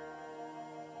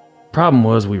 Problem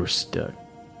was, we were stuck.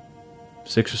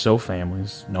 6 or so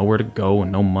families, nowhere to go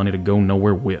and no money to go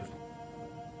nowhere with.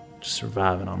 Just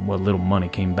surviving on what little money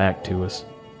came back to us.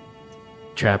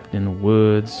 Trapped in the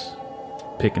woods,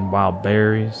 picking wild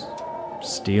berries,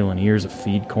 stealing ears of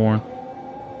feed corn.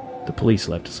 The police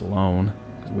left us alone,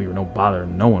 because we were no bother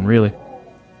to no one, really.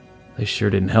 They sure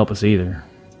didn't help us either.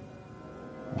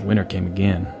 Winter came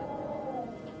again.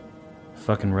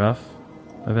 Fucking rough,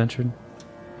 I ventured.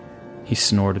 He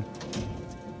snorted.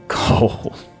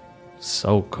 Cold.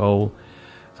 So cold.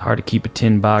 It's hard to keep a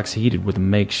tin box heated with a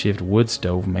makeshift wood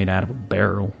stove made out of a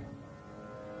barrel.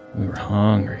 We were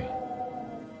hungry.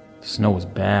 The snow was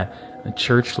bad. The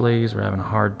church ladies were having a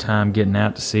hard time getting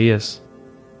out to see us.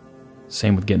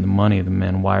 Same with getting the money the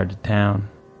men wired to town.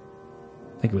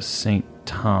 I think it was St.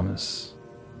 Thomas.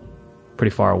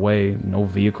 Pretty far away, no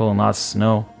vehicle and lots of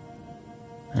snow.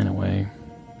 Anyway,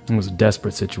 it was a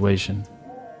desperate situation.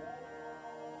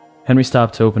 Henry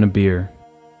stopped to open a beer.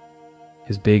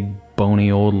 His big,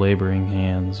 bony old laboring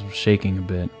hands were shaking a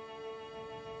bit.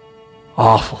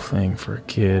 Awful thing for a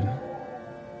kid.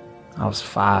 I was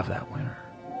 5 that winter.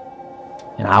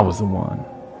 And I was the one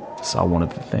who saw one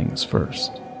of the things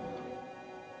first.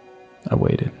 I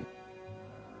waited.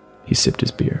 He sipped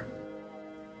his beer.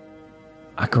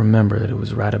 I can remember that it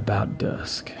was right about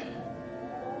dusk.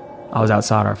 I was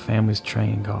outside our family's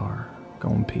train car,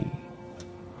 going pee.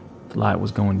 The light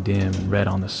was going dim and red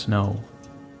on the snow.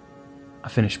 I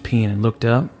finished peeing and looked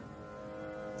up,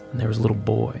 and there was a little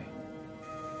boy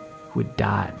who had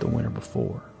died the winter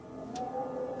before.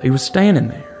 He was standing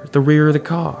there at the rear of the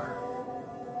car.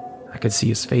 I could see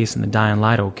his face in the dying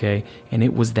light okay, and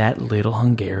it was that little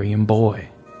Hungarian boy.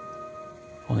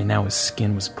 Only now his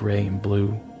skin was gray and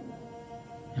blue,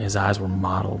 and his eyes were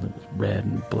mottled with red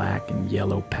and black and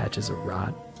yellow patches of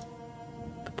rot.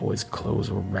 The boy's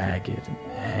clothes were ragged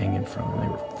and hanging from him. They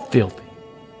were filthy.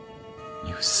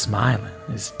 He was smiling.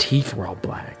 His teeth were all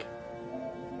black.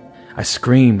 I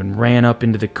screamed and ran up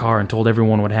into the car and told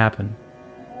everyone what happened.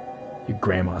 Your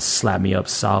grandma slapped me up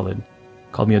solid,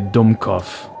 called me a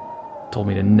dummkopf, told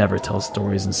me to never tell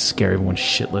stories and scare everyone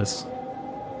shitless.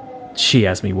 She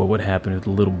asked me what would happen if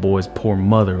the little boy's poor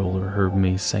mother overheard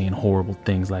me saying horrible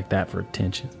things like that for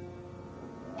attention.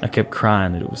 I kept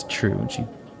crying that it was true, and she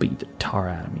beat the tar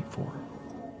out of me for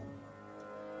it.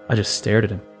 I just stared at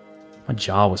him. My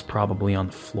jaw was probably on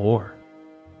the floor.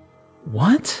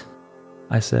 "What?"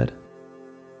 I said.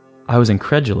 I was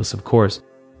incredulous, of course.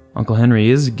 Uncle Henry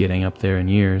is getting up there in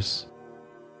years.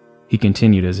 He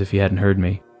continued as if he hadn't heard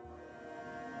me.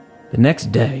 The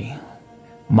next day,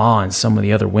 Ma and some of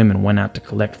the other women went out to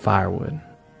collect firewood.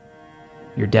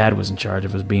 Your dad was in charge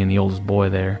of us being the oldest boy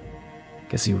there.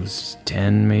 Guess he was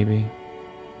 10, maybe.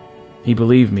 He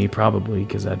believed me, probably,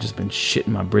 because I'd just been shitting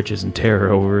my britches in terror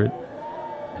over it.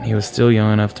 And he was still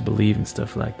young enough to believe in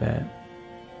stuff like that.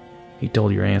 He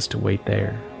told your aunts to wait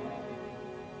there.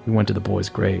 We went to the boy's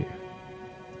grave.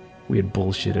 We had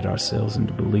bullshitted ourselves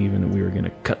into believing that we were going to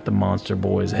cut the monster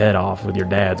boy's head off with your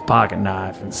dad's pocket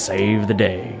knife and save the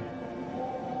day.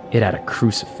 It had a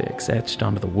crucifix etched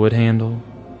onto the wood handle,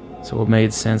 so it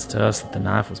made sense to us that the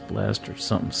knife was blessed or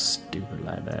something stupid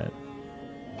like that.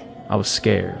 I was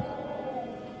scared,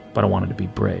 but I wanted to be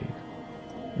brave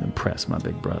and impress my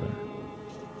big brother.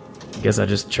 I guess I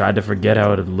just tried to forget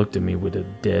how it had looked at me with a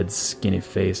dead, skinny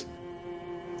face.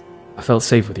 I felt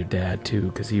safe with your dad, too,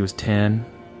 because he was 10.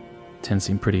 10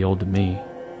 seemed pretty old to me.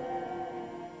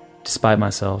 Despite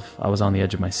myself, I was on the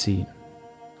edge of my seat.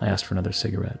 I asked for another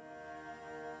cigarette.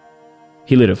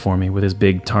 He lit it for me with his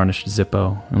big tarnished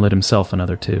Zippo and lit himself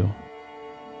another too.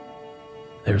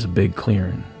 There was a big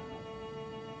clearing.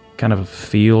 Kind of a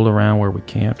field around where we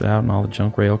camped out in all the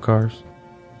junk rail cars.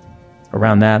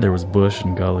 Around that there was bush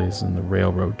and gullies and the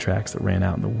railroad tracks that ran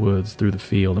out in the woods through the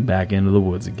field and back into the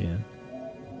woods again.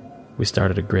 We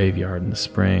started a graveyard in the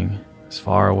spring, as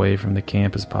far away from the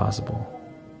camp as possible,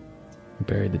 and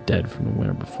buried the dead from the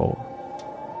winter before.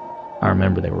 I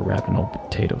remember they were wrapped in old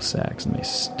potato sacks and they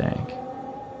stank.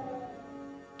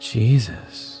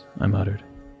 "Jesus," I muttered.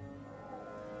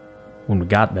 When we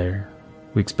got there,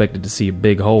 we expected to see a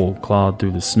big hole clawed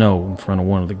through the snow in front of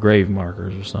one of the grave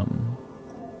markers or something.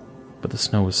 But the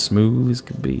snow was smooth as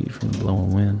could be from the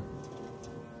blowing wind.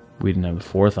 We didn't have the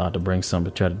forethought to bring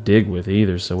something to try to dig with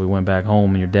either, so we went back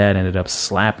home and your dad ended up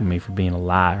slapping me for being a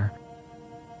liar.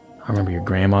 I remember your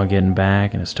grandma getting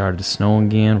back and it started to snow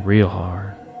again real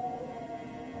hard.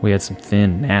 We had some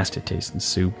thin, nasty tasting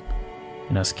soup.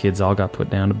 and us kids all got put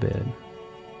down to bed.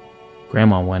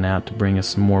 Grandma went out to bring us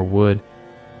some more wood.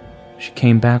 She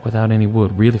came back without any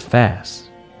wood really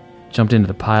fast, jumped into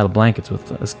the pile of blankets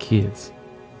with us kids.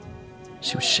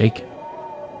 She was shaking.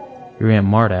 Your Aunt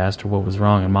Marta asked her what was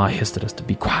wrong, and Ma hissed at us to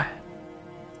be quiet.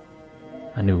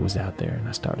 I knew it was out there, and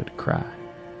I started to cry.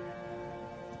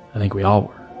 I think we all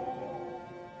were.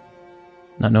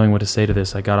 Not knowing what to say to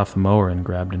this, I got off the mower and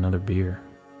grabbed another beer.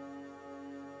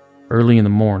 Early in the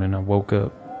morning, I woke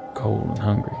up cold and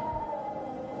hungry.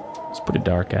 It was pretty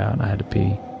dark out, and I had to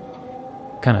pee.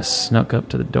 Kind of snuck up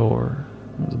to the door.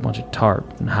 There was a bunch of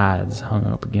tarp and hides hung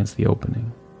up against the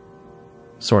opening.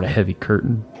 Sort of heavy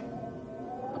curtain.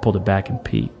 I pulled it back and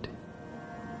peeked.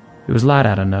 It was light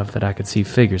out enough that I could see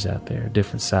figures out there,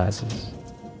 different sizes.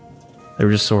 They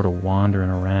were just sort of wandering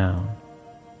around,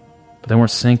 but they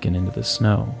weren't sinking into the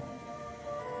snow,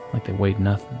 like they weighed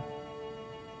nothing.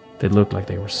 They looked like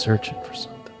they were searching for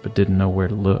something, but didn't know where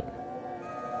to look.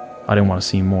 I didn't want to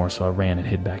see more, so I ran and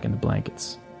hid back in the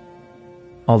blankets.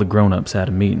 All the grown-ups had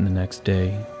a meeting the next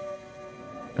day.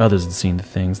 Others had seen the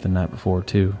things the night before,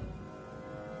 too.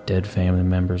 Dead family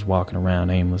members walking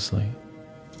around aimlessly.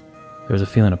 There was a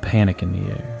feeling of panic in the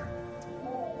air.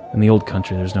 In the old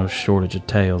country, there's no shortage of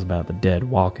tales about the dead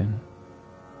walking.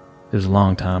 It was a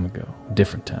long time ago, a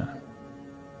different time.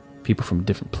 People from a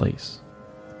different place.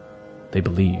 They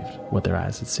believed what their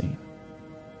eyes had seen.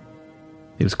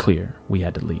 It was clear we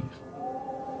had to leave.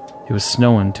 It was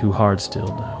snowing too hard still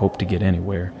to hope to get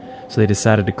anywhere, so they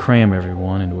decided to cram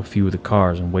everyone into a few of the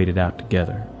cars and wait it out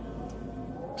together.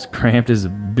 It was cramped as a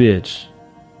bitch,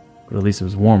 but at least it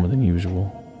was warmer than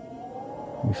usual.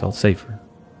 We felt safer.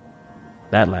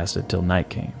 That lasted till night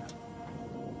came.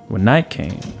 When night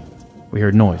came, we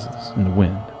heard noises in the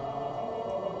wind.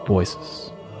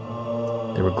 Voices.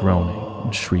 They were groaning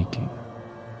and shrieking.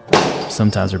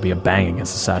 Sometimes there'd be a bang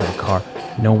against the side of the car.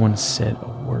 No one said a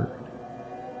word.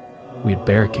 We had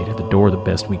barricaded the door the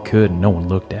best we could, and no one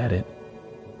looked at it.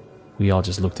 We all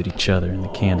just looked at each other in the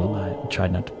candlelight and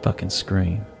tried not to fucking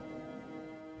scream.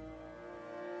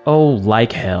 Oh,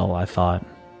 like hell, I thought.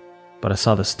 But I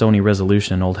saw the stony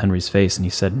resolution in old Henry's face, and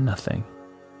he said nothing.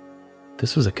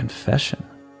 This was a confession.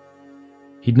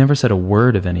 He'd never said a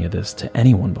word of any of this to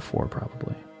anyone before,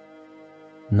 probably.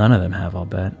 None of them have, I'll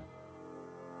bet.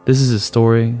 This is a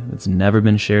story that's never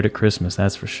been shared at Christmas,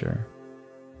 that's for sure.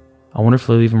 I wonder if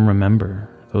they'll even remember,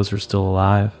 those who are still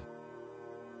alive.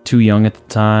 Too young at the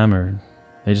time, or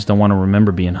they just don't want to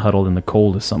remember being huddled in the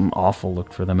cold as something awful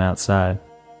looked for them outside.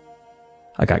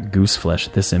 I got goose flesh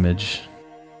at this image.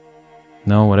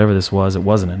 No, whatever this was, it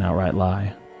wasn't an outright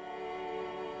lie.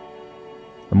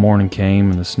 The morning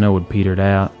came and the snow had petered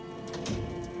out.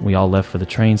 We all left for the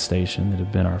train station that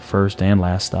had been our first and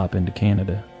last stop into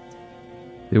Canada.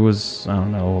 It was, I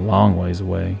don't know, a long ways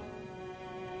away.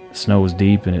 The snow was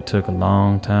deep and it took a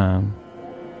long time.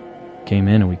 Came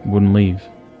in and we wouldn't leave.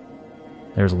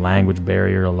 There was a language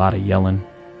barrier, a lot of yelling.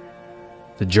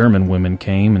 The German women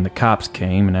came and the cops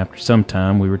came, and after some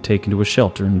time we were taken to a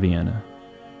shelter in Vienna.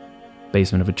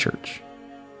 Basement of a church.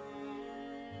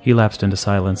 He lapsed into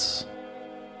silence,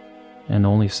 and the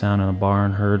only sound in the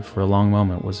barn heard for a long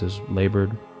moment was his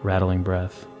labored, rattling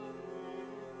breath.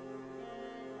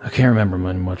 I can't remember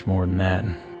much more than that.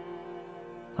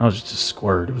 I was just a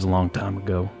squirt. It was a long time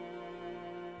ago.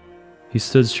 He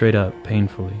stood straight up,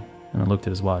 painfully, and I looked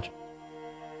at his watch.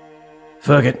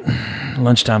 Fuck it.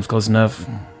 Lunchtime's close enough.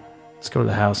 Let's go to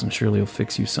the house and surely he'll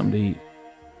fix you something to eat.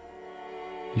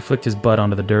 He flicked his butt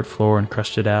onto the dirt floor and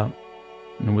crushed it out,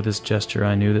 and with this gesture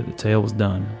I knew that the tale was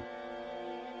done.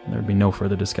 There would be no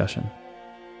further discussion.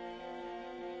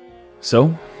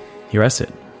 So, here I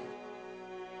sit.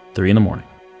 3 a.m.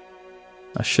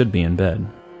 I should be in bed,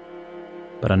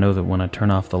 but I know that when I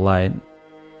turn off the light,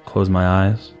 close my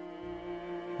eyes,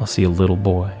 I'll see a little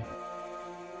boy,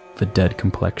 the dead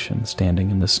complexion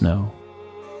standing in the snow,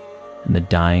 and the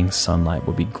dying sunlight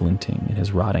will be glinting in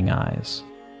his rotting eyes.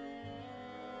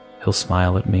 He'll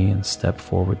smile at me and step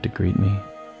forward to greet me,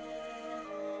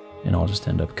 and I'll just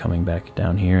end up coming back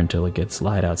down here until it gets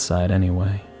light outside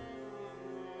anyway.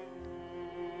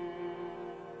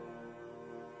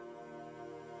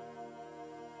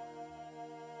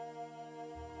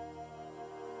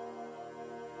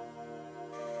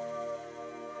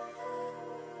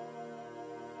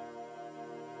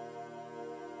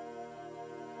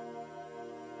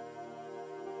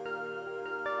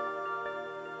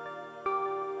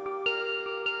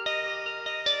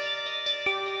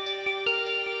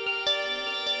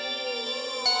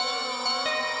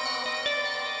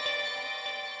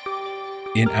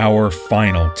 In our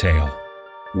final tale,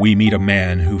 we meet a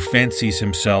man who fancies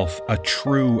himself a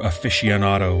true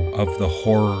aficionado of the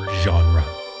horror genre.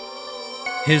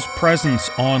 His presence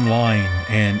online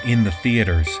and in the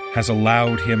theaters has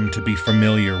allowed him to be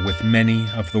familiar with many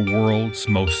of the world's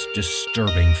most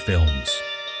disturbing films.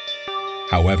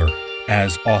 However,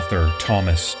 as author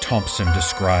Thomas Thompson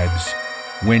describes,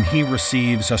 when he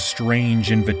receives a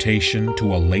strange invitation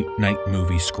to a late-night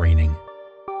movie screening,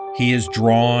 he is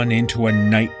drawn into a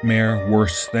nightmare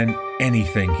worse than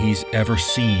anything he's ever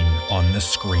seen on the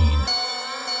screen.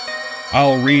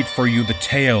 I'll read for you the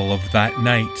tale of that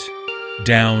night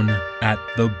down at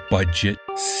the Budget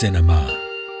Cinema.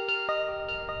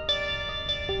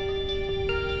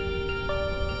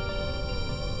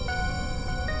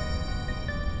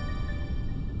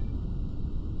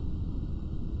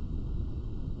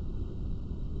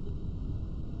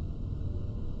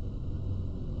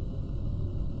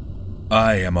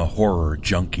 I am a horror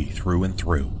junkie through and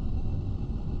through.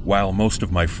 While most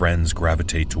of my friends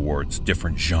gravitate towards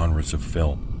different genres of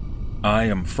film, I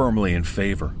am firmly in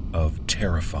favor of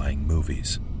terrifying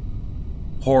movies.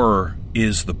 Horror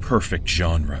is the perfect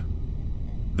genre.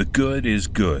 The good is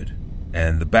good,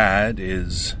 and the bad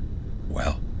is,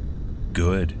 well,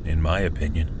 good in my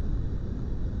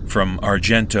opinion. From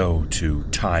Argento to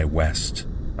Ty West,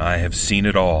 I have seen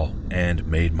it all and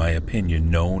made my opinion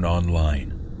known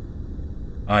online.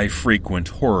 I frequent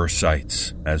horror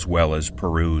sites as well as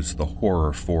peruse the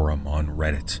horror forum on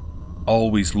Reddit,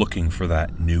 always looking for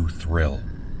that new thrill.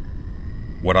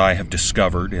 What I have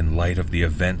discovered in light of the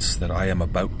events that I am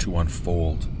about to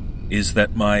unfold is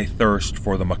that my thirst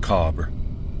for the macabre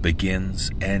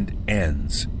begins and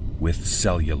ends with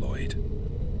celluloid.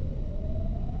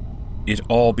 It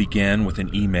all began with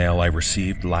an email I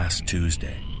received last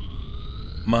Tuesday.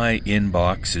 My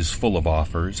inbox is full of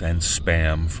offers and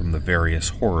spam from the various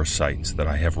horror sites that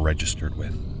I have registered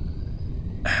with.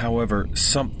 However,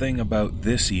 something about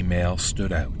this email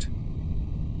stood out.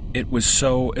 It was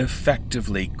so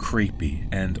effectively creepy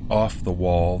and off the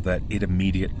wall that it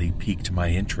immediately piqued my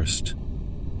interest.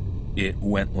 It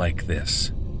went like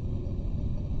this.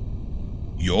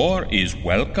 "You're is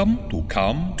welcome to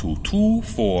come to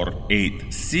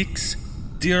 2486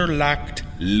 Deerlacht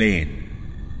Lane.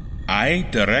 I,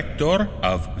 director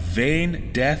of Vain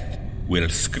Death, will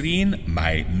screen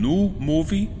my new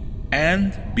movie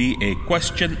and be a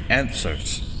question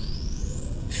answers.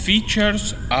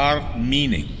 Features are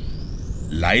meaning.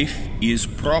 Life is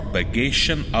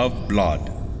propagation of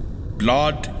blood.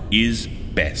 Blood is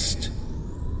best.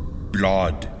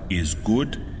 Blood is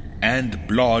good and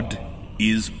blood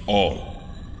is all.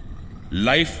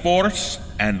 Life force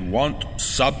and want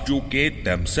subjugate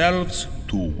themselves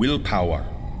to willpower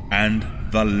and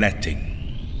the letting.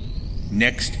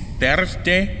 Next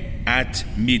Thursday at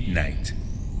midnight.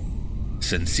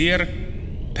 Sincere,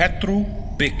 Petru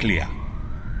Biclia."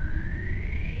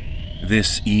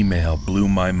 This email blew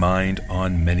my mind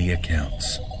on many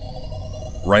accounts.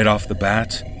 Right off the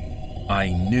bat, I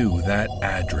knew that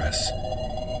address.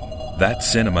 That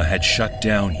cinema had shut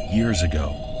down years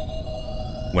ago.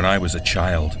 When I was a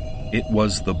child, it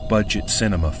was the budget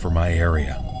cinema for my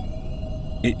area.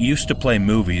 It used to play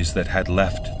movies that had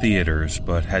left theaters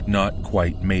but had not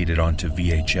quite made it onto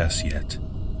VHS yet.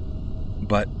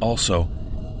 But also,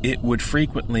 it would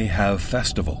frequently have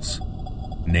festivals.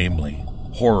 Namely,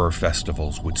 horror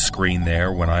festivals would screen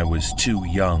there when I was too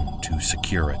young to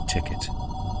secure a ticket.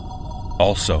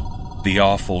 Also, the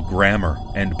awful grammar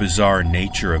and bizarre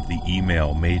nature of the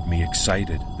email made me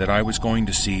excited that I was going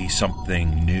to see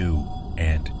something new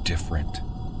and different.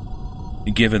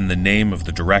 Given the name of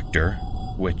the director,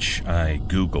 which I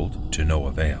Googled to no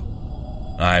avail,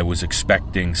 I was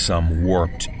expecting some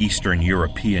warped Eastern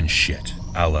European shit,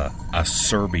 a la a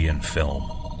Serbian film.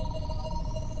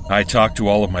 I talked to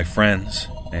all of my friends,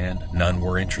 and none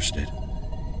were interested.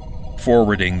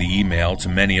 Forwarding the email to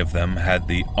many of them had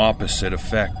the opposite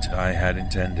effect I had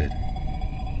intended.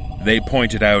 They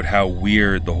pointed out how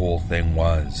weird the whole thing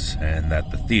was, and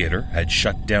that the theater had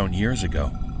shut down years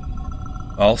ago.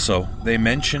 Also, they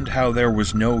mentioned how there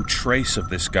was no trace of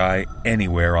this guy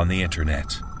anywhere on the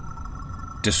internet.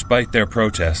 Despite their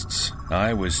protests,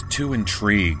 I was too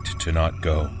intrigued to not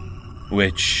go,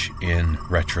 which, in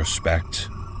retrospect,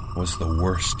 was the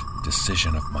worst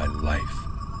decision of my life.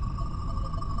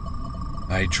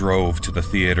 I drove to the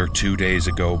theater 2 days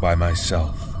ago by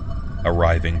myself,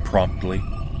 arriving promptly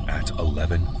at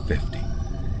 11:50.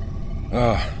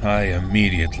 I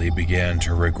immediately began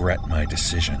to regret my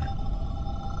decision.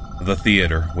 The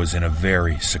theater was in a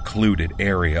very secluded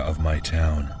area of my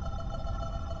town.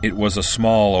 It was a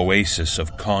small oasis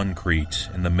of concrete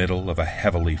in the middle of a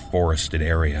heavily forested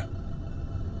area.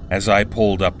 As I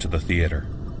pulled up to the theater,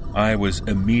 I was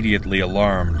immediately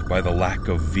alarmed by the lack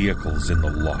of vehicles in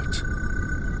the lot.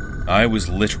 I was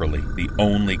literally the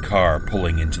only car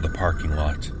pulling into the parking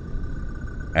lot.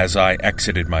 As I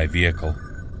exited my vehicle,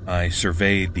 I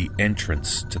surveyed the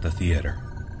entrance to the theater.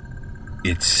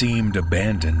 It seemed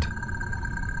abandoned.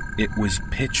 It was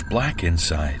pitch black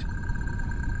inside.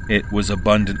 It was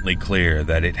abundantly clear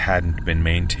that it hadn't been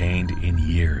maintained in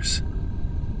years.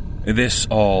 This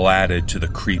all added to the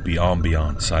creepy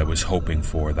ambiance I was hoping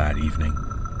for that evening,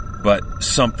 but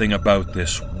something about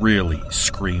this really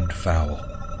screamed foul.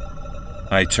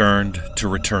 I turned to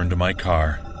return to my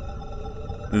car.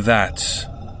 That's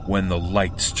when the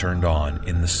lights turned on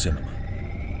in the cinema.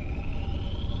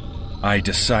 I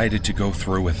decided to go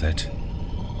through with it.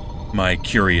 My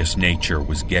curious nature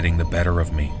was getting the better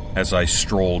of me as I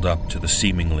strolled up to the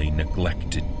seemingly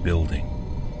neglected building.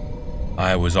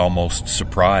 I was almost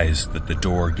surprised that the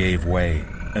door gave way,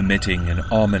 emitting an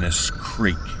ominous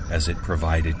creak as it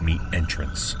provided me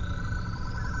entrance.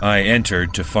 I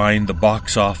entered to find the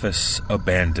box office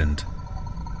abandoned.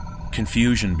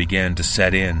 Confusion began to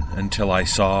set in until I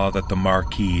saw that the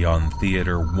marquee on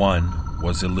Theater 1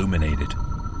 was illuminated.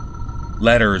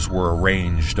 Letters were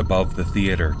arranged above the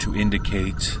theater to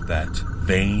indicate that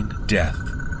Vain Death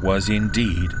was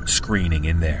indeed screening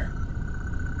in there.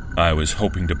 I was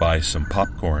hoping to buy some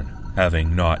popcorn,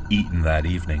 having not eaten that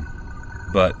evening,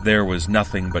 but there was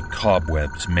nothing but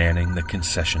cobwebs manning the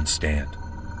concession stand.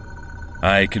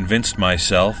 I convinced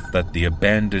myself that the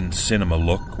abandoned cinema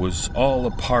look was all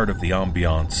a part of the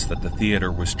ambiance that the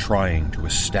theater was trying to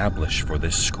establish for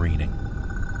this screening.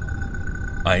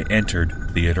 I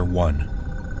entered Theater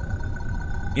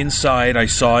 1. Inside, I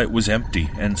saw it was empty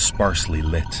and sparsely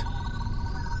lit.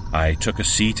 I took a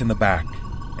seat in the back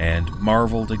and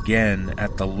marveled again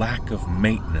at the lack of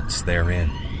maintenance therein.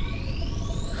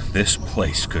 This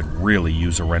place could really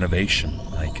use a renovation,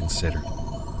 I considered.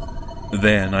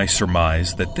 Then I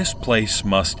surmised that this place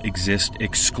must exist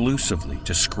exclusively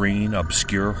to screen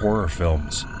obscure horror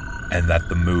films, and that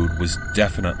the mood was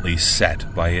definitely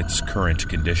set by its current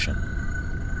condition.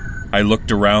 I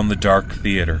looked around the dark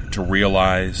theater to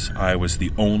realize I was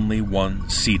the only one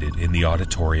seated in the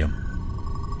auditorium.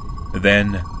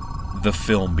 Then the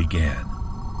film began.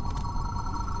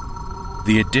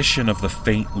 The addition of the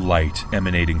faint light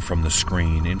emanating from the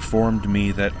screen informed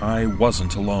me that I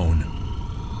wasn't alone.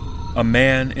 A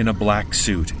man in a black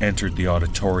suit entered the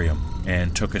auditorium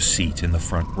and took a seat in the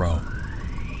front row.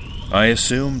 I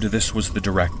assumed this was the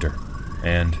director,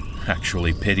 and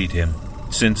actually pitied him,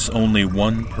 since only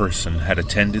one person had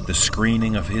attended the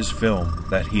screening of his film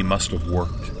that he must have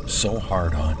worked so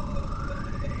hard on.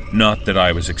 Not that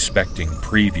I was expecting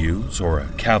previews or a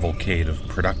cavalcade of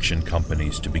production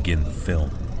companies to begin the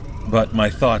film, but my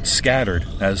thoughts scattered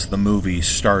as the movie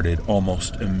started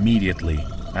almost immediately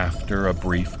after a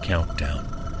brief countdown.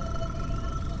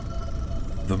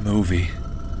 The movie.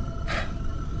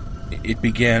 It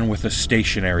began with a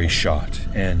stationary shot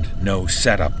and no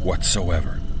setup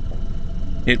whatsoever.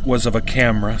 It was of a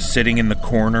camera sitting in the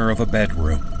corner of a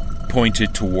bedroom,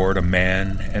 pointed toward a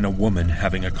man and a woman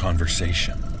having a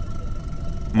conversation.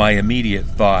 My immediate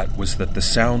thought was that the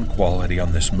sound quality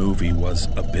on this movie was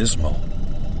abysmal.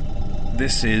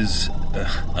 This is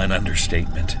an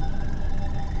understatement.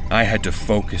 I had to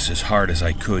focus as hard as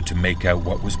I could to make out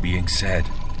what was being said.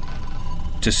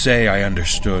 To say I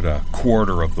understood a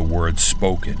quarter of the words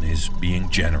spoken is being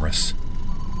generous.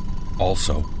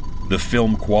 Also, the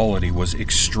film quality was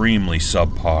extremely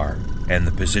subpar, and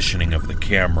the positioning of the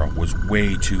camera was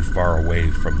way too far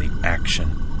away from the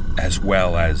action, as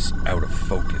well as out of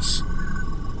focus.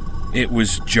 It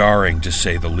was jarring, to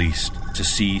say the least, to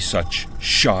see such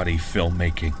shoddy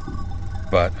filmmaking,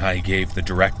 but I gave the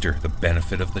director the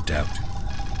benefit of the doubt.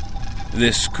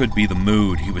 This could be the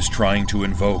mood he was trying to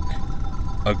invoke,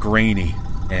 a grainy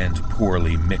and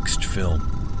poorly mixed film.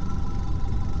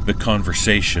 The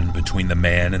conversation between the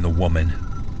man and the woman,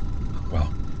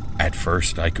 well, at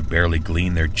first I could barely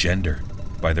glean their gender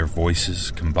by their voices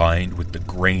combined with the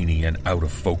grainy and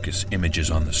out-of-focus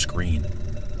images on the screen.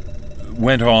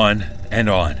 Went on and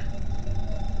on.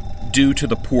 Due to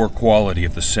the poor quality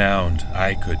of the sound,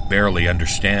 I could barely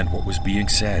understand what was being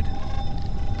said.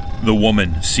 The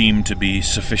woman seemed to be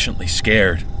sufficiently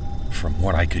scared, from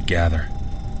what I could gather.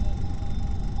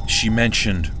 She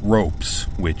mentioned ropes,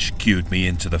 which cued me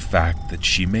into the fact that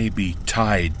she may be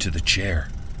tied to the chair.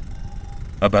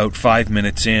 About 5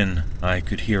 minutes in, I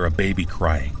could hear a baby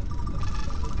crying.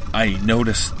 I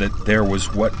noticed that there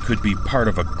was what could be part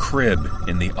of a crib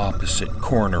in the opposite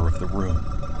corner of the room.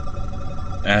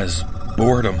 As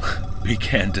boredom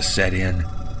began to set in,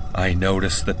 I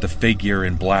noticed that the figure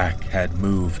in black had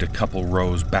moved a couple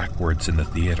rows backwards in the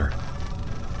theater.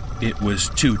 It was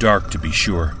too dark to be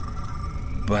sure,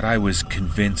 but I was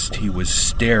convinced he was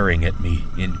staring at me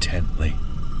intently.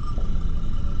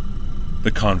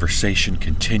 The conversation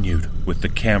continued with the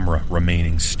camera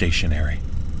remaining stationary.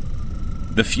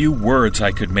 The few words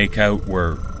I could make out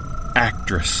were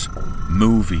actress,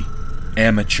 movie,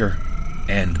 amateur,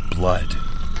 and blood.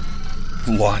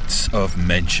 Lots of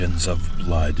mentions of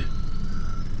blood.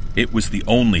 It was the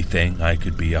only thing I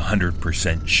could be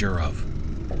 100% sure of.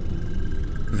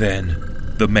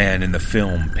 Then, the man in the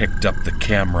film picked up the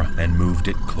camera and moved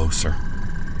it closer.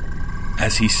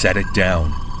 As he set it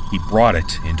down, he brought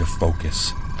it into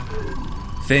focus.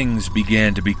 Things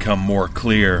began to become more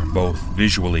clear, both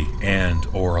visually and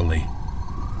orally.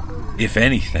 If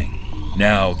anything,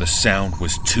 now the sound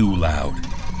was too loud.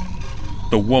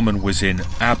 The woman was in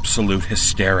absolute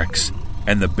hysterics,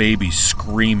 and the baby's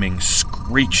screaming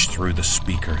screeched through the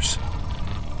speakers.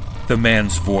 The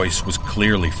man's voice was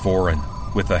clearly foreign,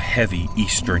 with a heavy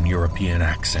Eastern European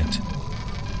accent.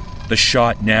 The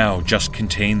shot now just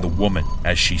contained the woman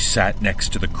as she sat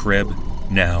next to the crib,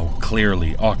 now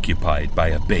clearly occupied by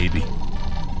a baby.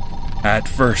 At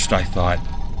first I thought,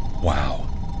 wow,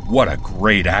 what a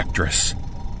great actress.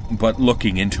 But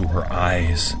looking into her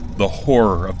eyes, the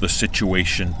horror of the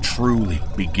situation truly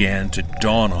began to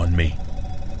dawn on me.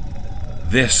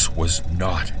 This was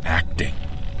not acting.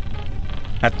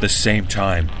 At the same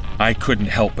time, I couldn't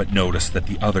help but notice that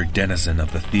the other denizen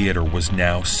of the theater was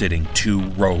now sitting 2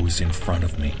 rows in front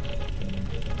of me.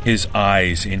 His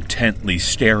eyes intently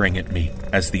staring at me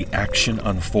as the action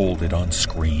unfolded on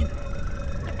screen.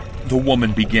 The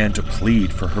woman began to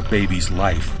plead for her baby's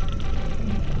life.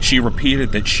 She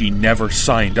repeated that she never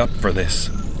signed up for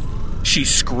this. She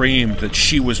screamed that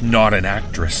she was not an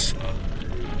actress.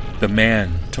 The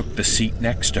man took the seat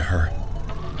next to her.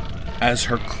 As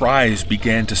her cries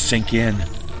began to sink in,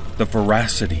 the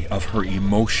veracity of her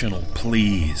emotional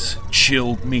pleas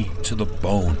chilled me to the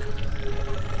bone.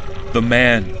 The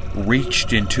man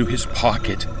reached into his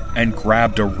pocket and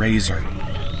grabbed a razor.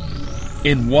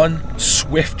 In one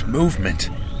swift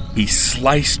movement, he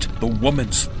sliced the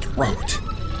woman's throat.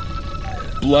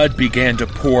 Blood began to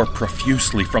pour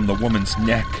profusely from the woman's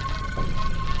neck.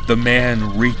 The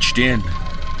man reached in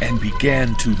and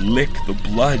began to lick the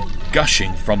blood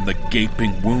gushing from the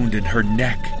gaping wound in her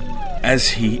neck as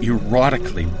he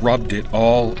erotically rubbed it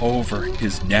all over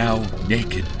his now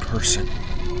naked person.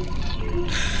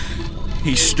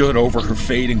 He stood over her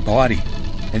fading body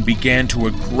and began to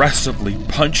aggressively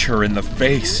punch her in the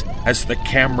face as the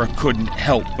camera couldn't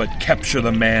help but capture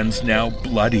the man's now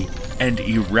bloody and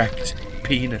erect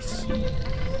penis.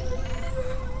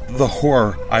 The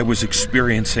horror I was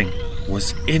experiencing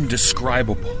was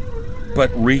indescribable, but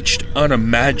reached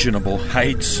unimaginable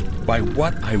heights by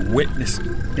what I witnessed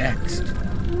next.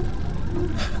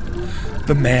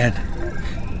 The man,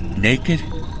 naked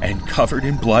and covered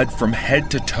in blood from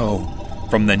head to toe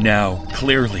from the now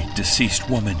clearly deceased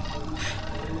woman,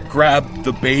 grabbed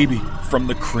the baby from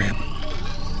the crib.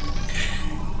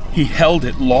 He held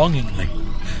it longingly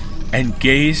and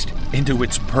gazed into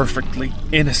its perfectly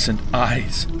innocent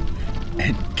eyes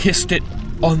and kissed it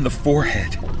on the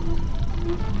forehead.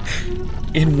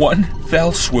 In one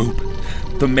fell swoop,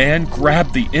 the man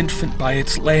grabbed the infant by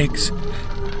its legs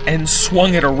and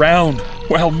swung it around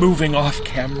while moving off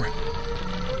camera.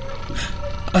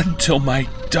 Until my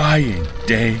dying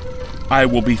day, I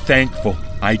will be thankful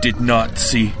I did not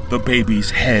see the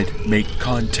baby's head make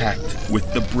contact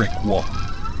with the brick wall.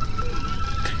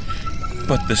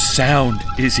 But the sound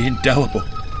is indelible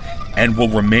and will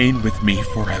remain with me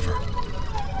forever.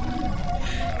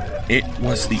 It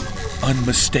was the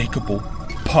unmistakable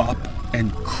pop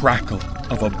and crackle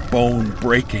of a bone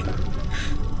breaking,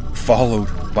 followed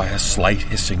by a slight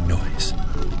hissing noise,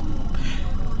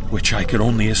 which I could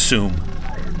only assume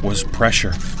was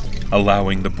pressure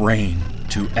allowing the brain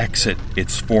to exit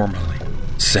its formerly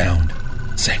sound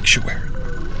sanctuary.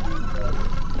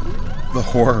 The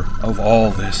horror of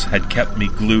all this had kept me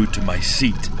glued to my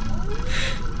seat,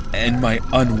 and my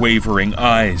unwavering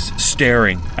eyes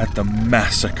staring at the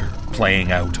massacre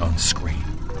playing out on screen.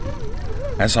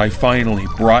 As I finally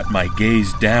brought my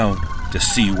gaze down to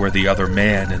see where the other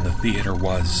man in the theater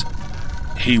was,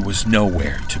 he was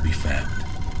nowhere to be found.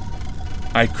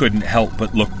 I couldn't help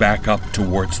but look back up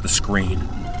towards the screen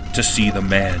to see the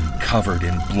man covered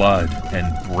in blood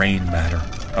and brain matter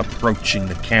approaching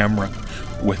the camera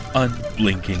with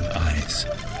unblinking eyes.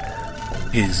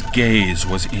 His gaze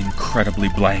was incredibly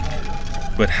blank,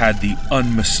 but had the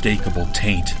unmistakable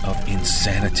taint of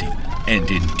insanity and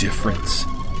indifference.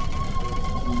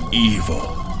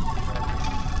 Evil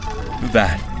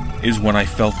That is when I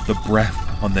felt the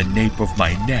breath on the nape of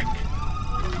my neck.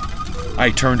 I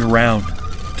turned around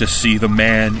to see the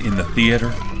man in the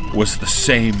theater was the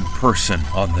same person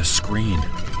on the screen.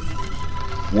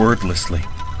 Wordlessly,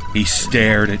 he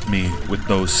stared at me with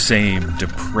those same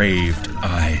depraved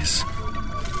eyes.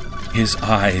 His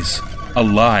eyes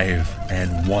alive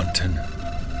and wanton.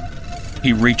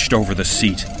 He reached over the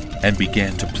seat and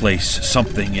began to place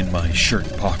something in my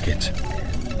shirt pocket.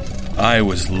 I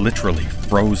was literally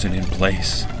frozen in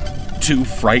place, too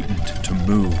frightened to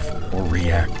move or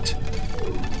react.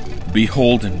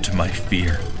 Beholden to my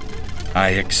fear,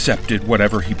 I accepted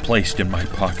whatever he placed in my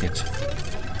pocket.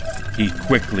 He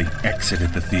quickly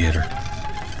exited the theater,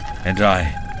 and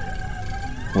I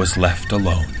was left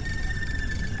alone.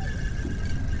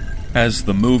 As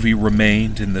the movie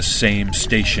remained in the same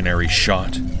stationary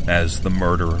shot as the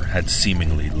murderer had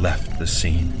seemingly left the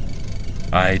scene,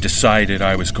 I decided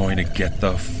I was going to get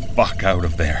the fuck out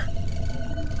of there.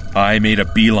 I made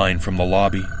a beeline from the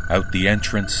lobby, out the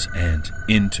entrance, and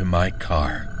into my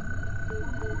car.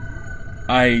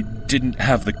 I didn't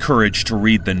have the courage to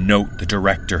read the note the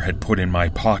director had put in my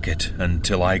pocket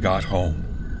until I got home.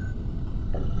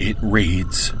 It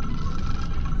reads,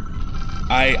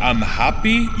 "I am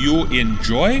happy you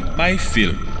enjoy my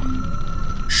film.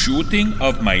 Shooting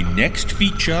of my next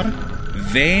feature,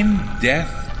 Vain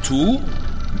Death 2,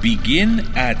 begin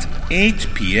at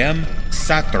 8 p.m.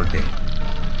 Saturday.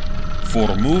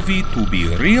 For movie to be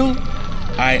real,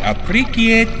 I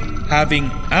appreciate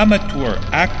having amateur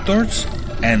actors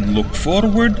and look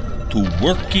forward to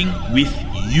working with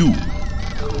you.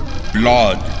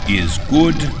 Blood is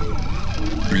good.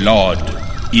 Blood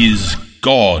is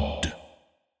God."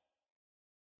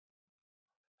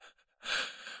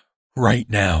 Right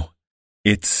now,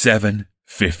 it's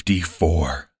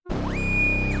 7:54.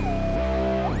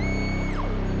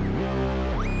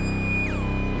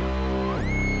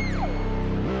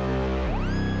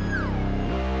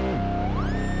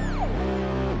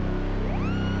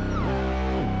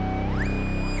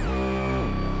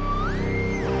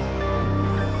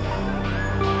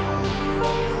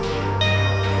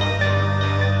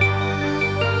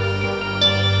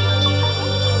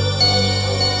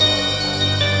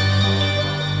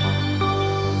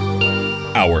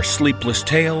 Our sleepless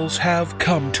tales have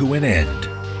come to an end.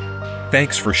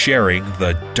 Thanks for sharing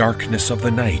the darkness of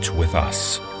the night with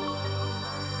us.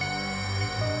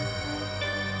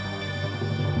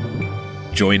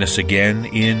 Join us again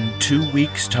in 2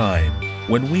 weeks' time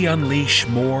when we unleash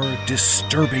more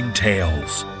disturbing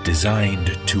tales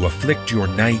designed to afflict your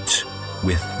night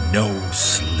with no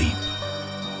sleep.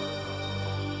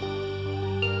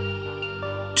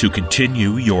 To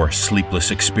continue your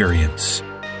sleepless experience,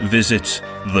 visit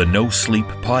the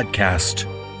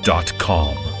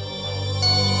nosleeppodcast.com.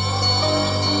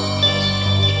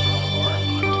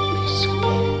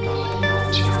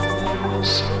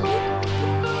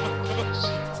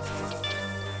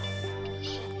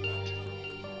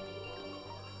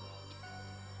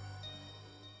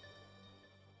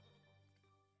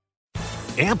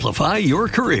 Amplify your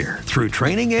career through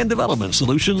training and development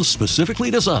solutions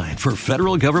specifically designed for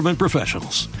federal government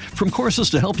professionals. From courses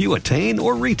to help you attain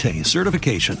or retain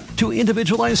certification, to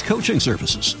individualized coaching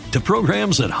services, to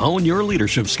programs that hone your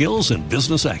leadership skills and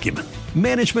business acumen,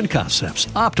 Management Concepts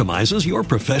optimizes your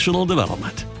professional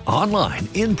development. Online,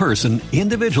 in person,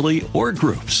 individually, or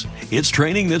groups, it's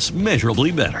training that's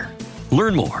measurably better.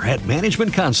 Learn more at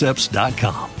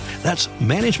managementconcepts.com. That's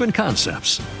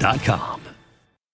managementconcepts.com.